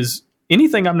years, is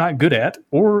anything I'm not good at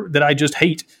or that I just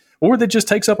hate or that just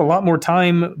takes up a lot more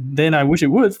time than I wish it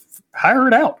would, hire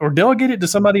it out or delegate it to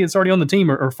somebody that's already on the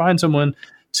team, or find someone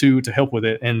to help with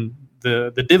it. And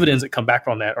the dividends that come back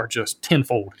on that are just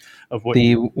tenfold of what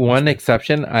the one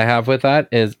exception I have with that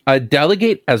is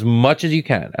delegate as much as you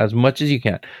can.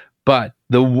 But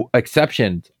the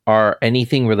exceptions are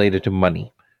anything related to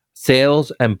money,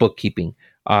 sales, and bookkeeping.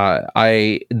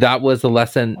 That was a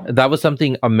lesson. That was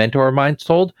something a mentor of mine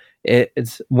told.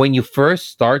 It's when you first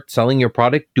start selling your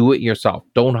product, do it yourself.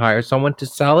 Don't hire someone to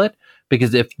sell it,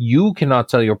 because if you cannot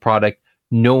sell your product,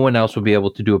 no one else will be able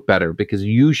to do it better, because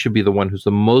you should be the one who's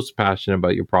the most passionate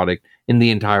about your product in the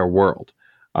entire world.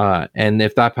 And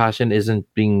if that passion isn't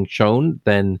being shown,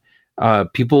 then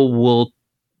people will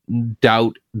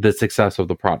doubt the success of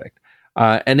the product.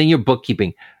 And then your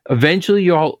bookkeeping. Eventually,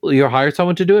 you'll hire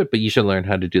someone to do it, but you should learn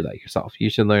how to do that yourself. You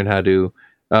should learn how to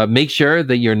make sure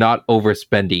that you're not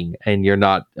overspending and you're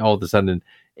not all of a sudden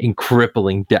in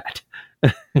crippling debt.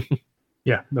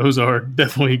 Yeah, those are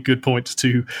definitely good points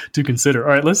to consider.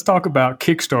 All right, let's talk about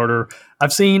Kickstarter.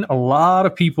 I've seen a lot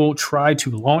of people try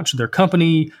to launch their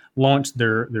company, launch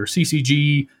their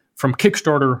CCG from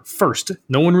Kickstarter first.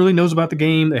 No one really knows about the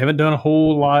game. They haven't done a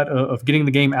whole lot of getting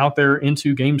the game out there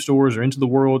into game stores or into the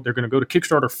world. They're going to go to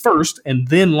Kickstarter first and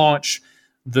then launch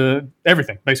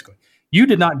everything, basically. You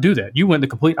did not do that. You went the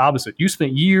complete opposite. You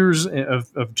spent years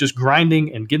of just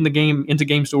grinding and getting the game into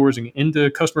game stores and into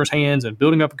customers' hands and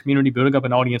building up a community, building up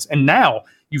an audience. And now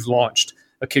you've launched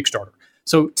a Kickstarter.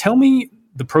 So tell me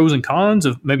the pros and cons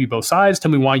of maybe both sides.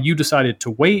 Tell me why you decided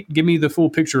to wait. Give me the full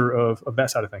picture of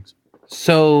that side of things.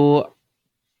 So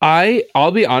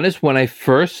I'll be honest, when I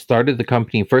first started the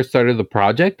company, first started the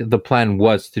project, the plan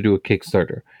was to do a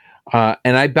Kickstarter.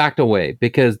 And I backed away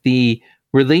because the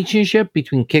relationship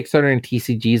between Kickstarter and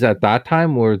TCGs at that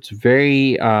time was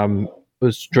very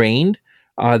was strained.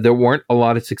 There weren't a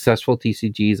lot of successful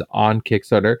TCGs on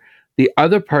Kickstarter. The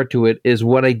other part to it is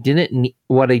what I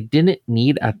didn't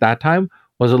need at that time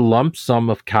was a lump sum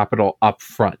of capital up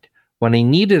front. What I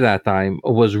needed at that time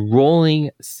was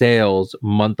rolling sales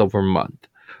month over month,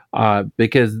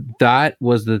 because that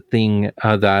was the thing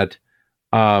that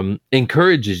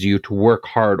encourages you to work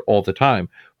hard all the time.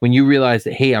 When you realize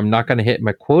that, hey, I'm not going to hit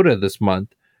my quota this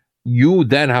month, you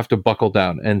then have to buckle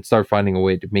down and start finding a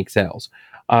way to make sales.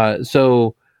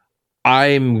 So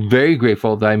I'm very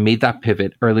grateful that I made that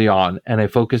pivot early on and I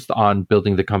focused on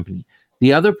building the company.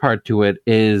 The other part to it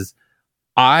is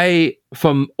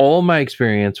from all my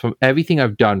experience, from everything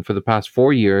I've done for the past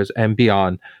 4 years and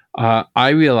beyond, I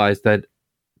realized that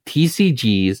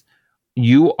TCGs,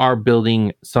 you are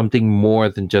building something more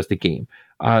than just a game.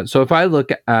 So if I look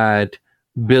at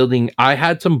building, I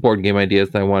had some board game ideas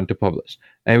that I wanted to publish.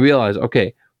 And I realized,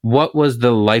 okay, what was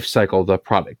the life cycle of the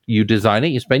product? You design it,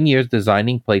 you spend years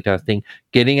designing, playtesting,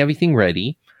 getting everything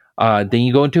ready. Then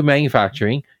you go into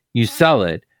manufacturing, you sell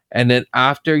it. And then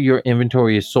after your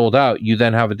inventory is sold out, you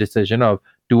then have a decision of,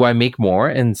 do I make more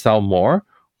and sell more?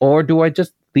 Or do I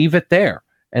just leave it there?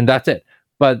 And that's it.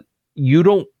 But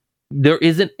there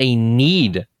isn't a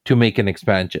need to make an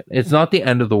expansion. It's not the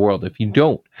end of the world if you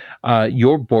don't.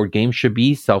 Your board game should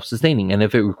be self-sustaining. And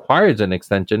if it requires an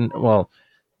extension, well,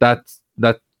 that's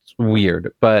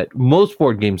weird. But most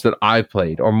board games that I've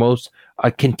played, or most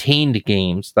contained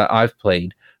games that I've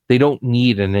played, they don't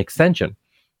need an extension.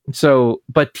 So,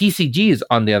 but TCGs,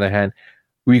 on the other hand,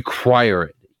 require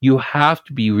it. You have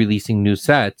to be releasing new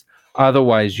sets.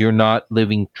 Otherwise, you're not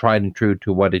living tried and true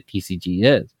to what a TCG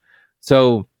is.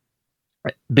 So,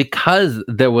 because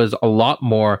there was a lot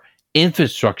more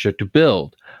infrastructure to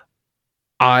build,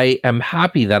 I am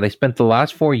happy that I spent the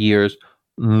last 4 years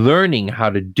learning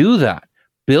how to do that,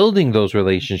 building those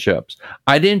relationships.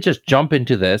 I didn't just jump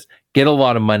into this, get a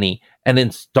lot of money, and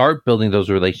then start building those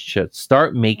relationships,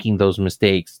 start making those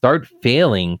mistakes, start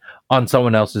failing on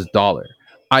someone else's dollar.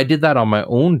 I did that on my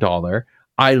own dollar.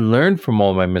 I learned from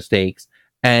all my mistakes.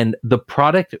 And the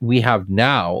product we have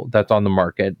now that's on the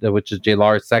market, which is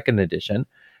Jailar's second edition,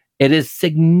 it is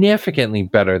significantly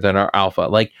better than our alpha,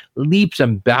 like leaps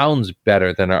and bounds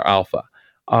better than our alpha.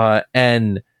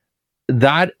 And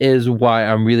that is why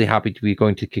I'm really happy to be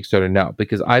going to Kickstarter now,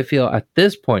 because I feel at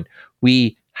this point,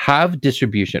 we have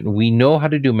distribution. We know how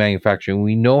to do manufacturing.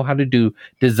 We know how to do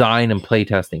design and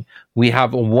playtesting. We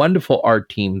have a wonderful art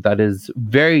team that is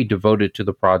very devoted to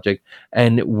the project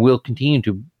and will continue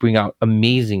to bring out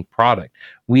amazing product.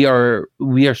 We are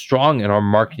strong in our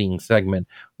marketing segment.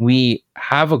 We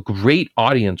have a great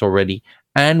audience already,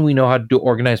 and we know how to do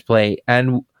organized play.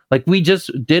 And like we just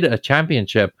did a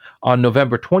championship on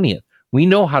November 20th. We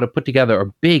know how to put together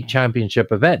a big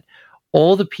championship event.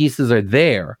 All the pieces are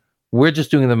there. We're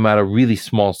just doing them at a really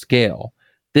small scale.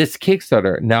 This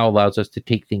Kickstarter now allows us to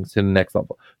take things to the next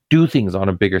level, do things on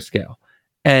a bigger scale.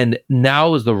 And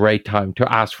now is the right time to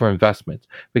ask for investments,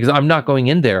 because I'm not going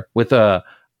in there with a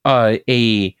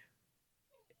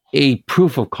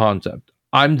proof of concept.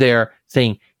 I'm there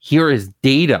saying, here is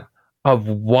data of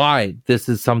why this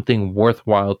is something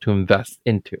worthwhile to invest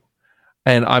into.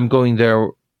 And I'm going there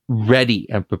ready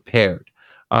and prepared.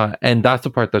 And that's the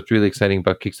part that's really exciting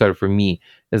about Kickstarter for me,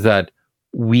 is that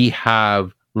we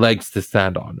have legs to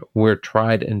stand on. We're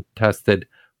tried and tested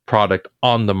product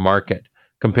on the market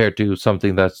compared to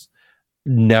something that's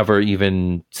never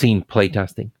even seen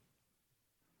playtesting.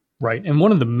 Right. And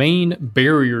one of the main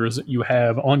barriers that you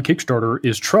have on Kickstarter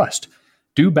is trust.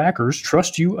 Do backers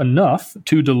trust you enough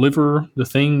to deliver the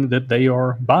thing that they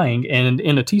are buying? And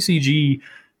in a TCG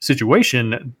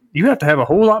situation, you have to have a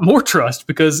whole lot more trust,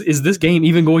 because is this game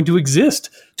even going to exist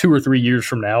 2 or 3 years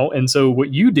from now? And so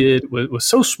what you did was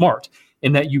so smart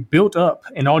in that you built up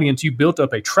an audience, you built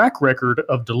up a track record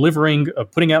of delivering,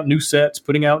 of putting out new sets,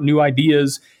 putting out new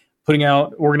ideas, putting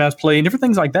out organized play and different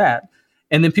things like that.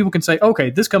 And then people can say, okay,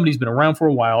 this company's been around for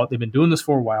a while. They've been doing this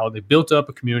for a while. They've built up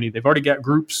a community. They've already got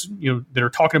groups, that are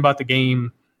talking about the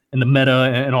game and the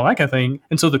meta and all that kind of thing.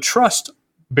 And so the trust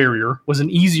barrier was an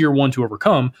easier one to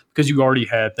overcome because you already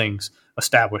had things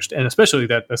established. And especially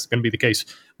that's going to be the case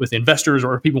with investors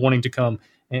or people wanting to come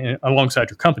alongside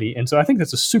your company. And so I think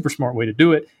that's a super smart way to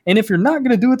do it. And if you're not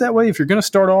going to do it that way, if you're going to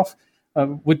start off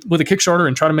with a Kickstarter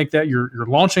and try to make that your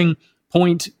launching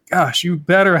point, gosh, you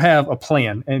better have a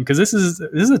plan. And because this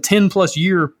is a 10 plus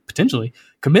year potentially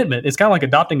commitment. It's kind of like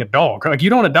adopting a dog. Like you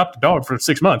don't adopt a dog for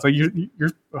 6 months. Like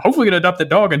you're hopefully going to adopt that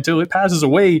dog until it passes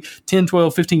away 10,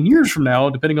 12, 15 years from now,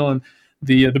 depending on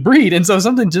the breed. And so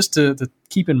something just to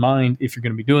keep in mind if you're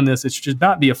going to be doing this, it should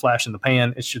not be a flash in the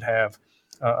pan. It should have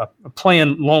a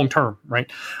plan long term,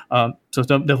 right? So it's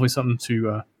definitely something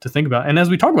to think about. And as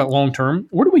we talk about long term,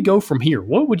 where do we go from here?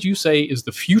 What would you say is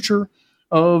the future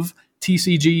of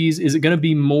TCGs? Is it going to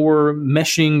be more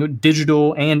meshing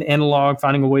digital and analog,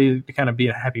 finding a way to kind of be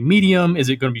a happy medium? Is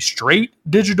it going to be straight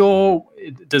digital?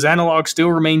 Does analog still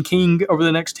remain king over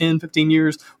the next 10, 15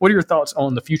 years? What are your thoughts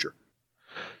on the future?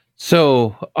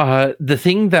 So the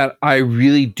thing that I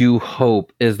really do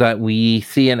hope is that we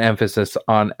see an emphasis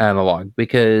on analog,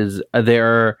 because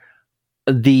the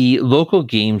local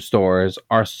game stores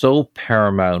are so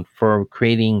paramount for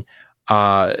creating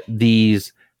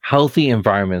these healthy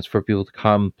environments for people to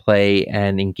come play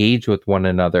and engage with one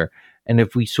another. And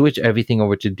if we switch everything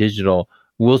over to digital,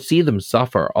 we'll see them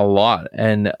suffer a lot.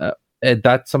 And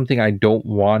that's something I don't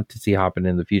want to see happen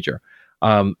in the future.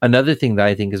 Another thing that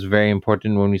I think is very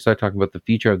important when we start talking about the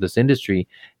future of this industry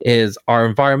is our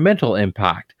environmental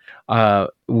impact.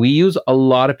 We use a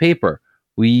lot of paper.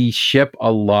 We ship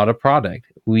a lot of product.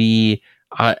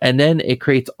 And then it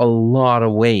creates a lot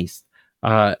of waste.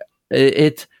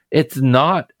 It's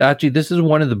not actually, this is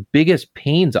one of the biggest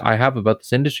pains I have about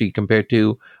this industry compared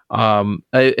to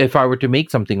if I were to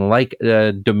make something like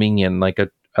Dominion, like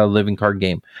a living card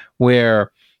game,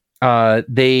 where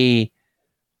you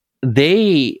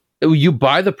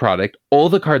buy the product, all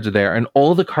the cards are there, and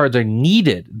all the cards are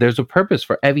needed. There's a purpose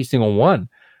for every single one.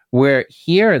 Where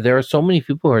here, there are so many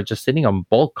people who are just sitting on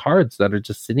bulk cards that are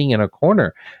just sitting in a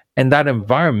corner. And that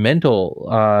environmental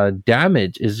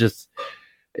damage is just,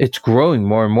 it's growing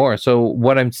more and more. So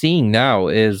what I'm seeing now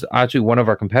is actually one of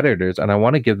our competitors, and I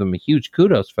want to give them a huge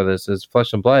kudos for this, is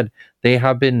Flesh and Blood. They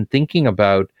have been thinking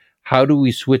about how do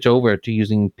we switch over to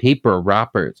using paper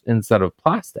wrappers instead of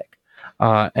plastic.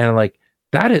 And like,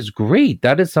 that is great.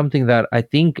 That is something that I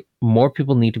think more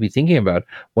people need to be thinking about.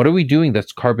 What are we doing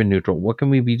that's carbon neutral? What can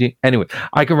we be doing? Anyway,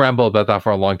 I can ramble about that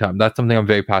for a long time. That's something I'm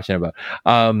very passionate about.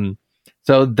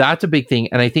 So that's a big thing.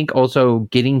 And I think also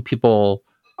getting people,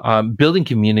 building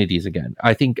communities again.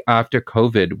 I think after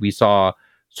COVID, we saw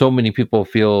so many people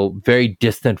feel very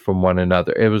distant from one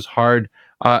another. It was hard.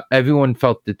 Everyone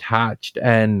felt detached.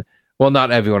 And, well,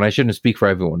 not everyone. I shouldn't speak for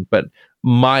everyone. But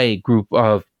my group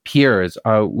of peers,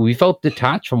 we felt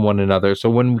detached from one another.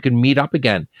 So when we could meet up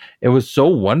again, it was so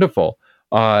wonderful.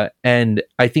 And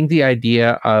I think the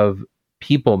idea of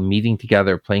people meeting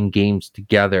together, playing games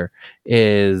together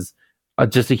is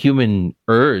just a human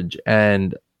urge.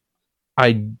 And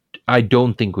I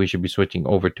don't think we should be switching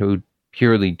over to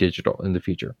purely digital in the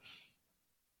future.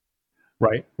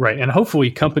 Right. And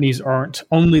hopefully companies aren't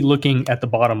only looking at the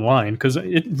bottom line, because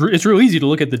it's real easy to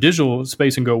look at the digital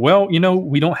space and go, well,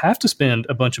 we don't have to spend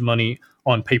a bunch of money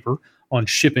on paper, on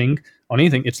shipping, on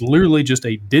anything. It's literally just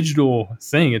a digital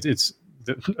thing. It's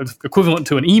the equivalent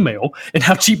to an email and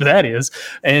how cheap that is.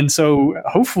 And so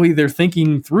hopefully they're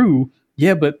thinking through,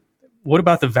 but what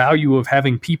about the value of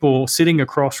having people sitting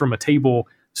across from a table,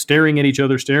 staring at each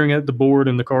other, staring at the board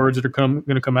and the cards that are going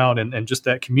to come out, and just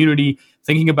that community,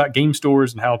 thinking about game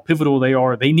stores and how pivotal they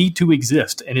are. They need to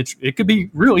exist. And it could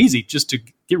be real easy just to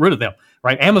get rid of them,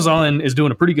 right? Amazon is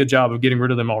doing a pretty good job of getting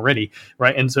rid of them already,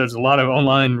 right? And so there's a lot of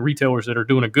online retailers that are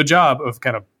doing a good job of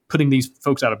kind of putting these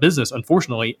folks out of business,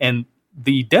 unfortunately. And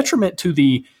the detriment to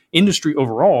the industry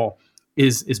overall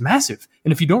is massive.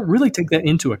 And if you don't really take that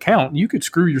into account, you could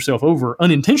screw yourself over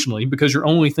unintentionally, because you're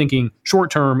only thinking short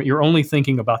term. You're only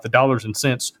thinking about the dollars and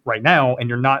cents right now, and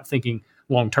you're not thinking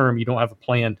long term. You don't have a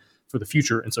plan for the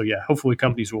future. And so, hopefully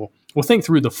companies will think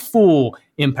through the full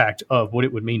impact of what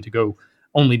it would mean to go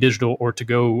only digital or to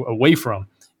go away from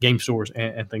game stores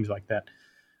and things like that.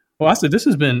 Well, I said, this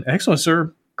has been excellent,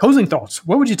 sir. Closing thoughts.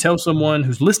 What would you tell someone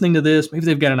who's listening to this? Maybe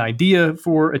they've got an idea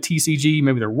for a TCG.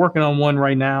 Maybe they're working on one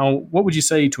right now. What would you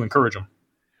say to encourage them?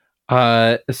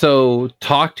 So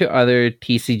talk to other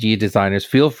TCG designers.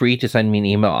 Feel free to send me an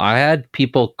email. I had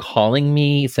people calling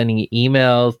me, sending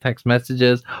emails, text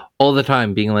messages all the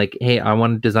time, being like, hey, I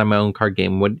want to design my own card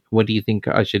game. What do you think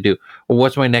I should do? Or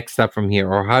what's my next step from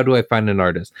here? Or how do I find an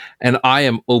artist? And I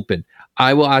am open.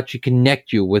 I will actually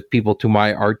connect you with people to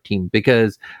my art team,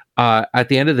 because at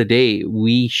the end of the day,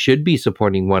 we should be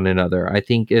supporting one another. I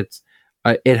think it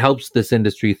helps this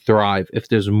industry thrive if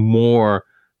there's more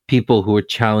people who are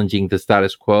challenging the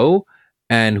status quo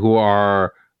and who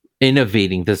are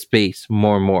innovating the space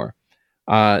more and more.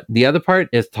 The other part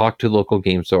is talk to local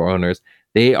game store owners.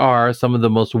 They are some of the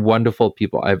most wonderful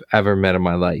people I've ever met in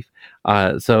my life.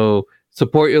 So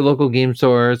support your local game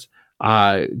stores,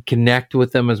 connect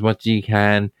with them as much as you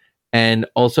can, and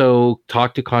also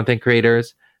talk to content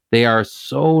creators. They are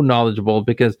so knowledgeable,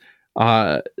 because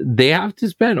they have to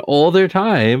spend all their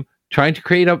time trying to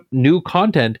create up new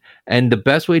content. And the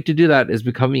best way to do that is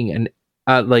becoming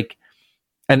like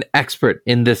an expert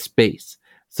in this space.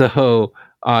 So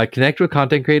connect with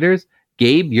content creators.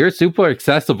 Gabe, you're super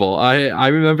accessible. I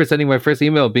remember sending my first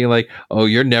email being like, "Oh,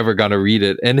 you're never gonna read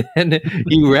it," and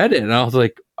you read it, and I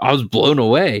was blown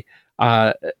away.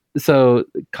 So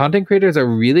content creators are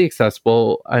really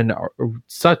accessible and are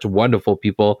such wonderful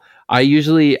people. I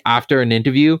usually, after an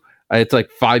interview, it's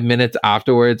like 5 minutes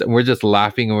afterwards, and we're just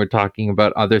laughing and we're talking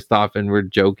about other stuff and we're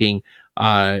joking.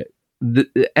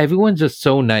 Everyone's just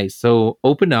so nice. So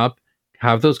open up,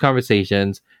 have those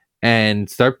conversations, and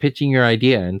start pitching your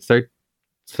idea and start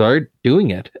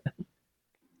doing it.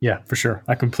 Yeah, for sure.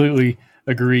 I completely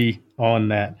agree on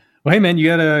that. Well, hey man, you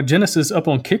got a Genesis up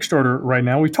on Kickstarter right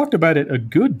now. We've talked about it a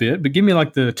good bit, but give me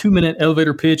like the 2-minute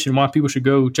elevator pitch and why people should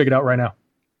go check it out right now.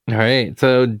 All right.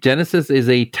 So Genesis is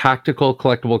a tactical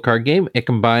collectible card game. It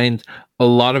combines a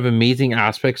lot of amazing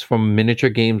aspects from miniature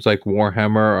games like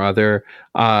Warhammer or other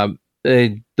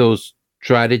those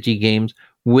strategy games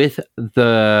with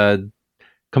the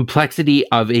complexity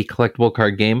of a collectible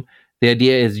card game. The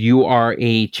idea is you are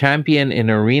a champion in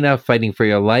an arena fighting for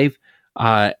your life,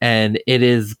 and it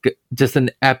is just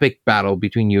an epic battle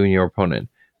between you and your opponent.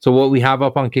 So what we have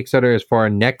up on Kickstarter is for our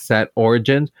next set,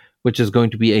 Origins, which is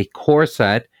going to be a core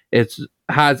set. It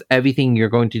has everything you're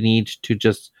going to need to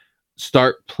just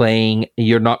start playing.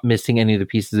 You're not missing any of the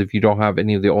pieces if you don't have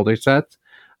any of the older sets.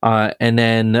 And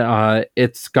then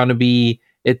it's going to be,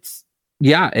 it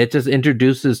just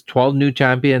introduces 12 new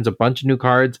champions, a bunch of new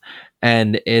cards,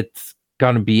 and it's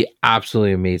going to be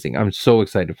absolutely amazing. I'm so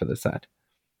excited for this set.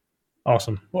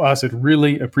 Awesome. Well, I said,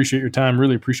 really appreciate your time.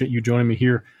 Really appreciate you joining me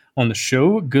here on the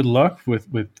show. Good luck with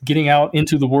getting out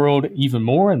into the world even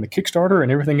more and the Kickstarter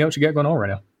and everything else you got going on right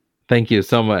now. Thank you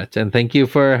so much. And thank you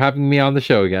for having me on the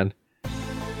show again.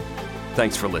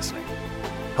 Thanks for listening.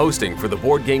 Hosting for the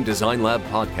Board Game Design Lab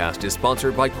podcast is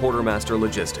sponsored by Quartermaster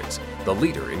Logistics, the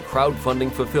leader in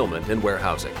crowdfunding fulfillment and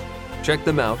warehousing. Check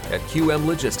them out at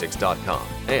qmlogistics.com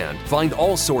and find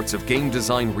all sorts of game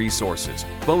design resources,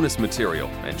 bonus material,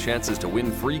 and chances to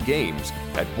win free games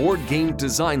at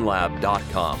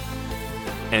boardgamedesignlab.com.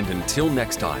 And until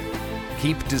next time,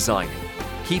 keep designing,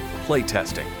 keep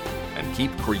playtesting, and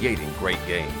keep creating great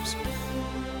games.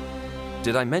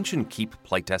 Did I mention keep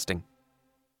playtesting?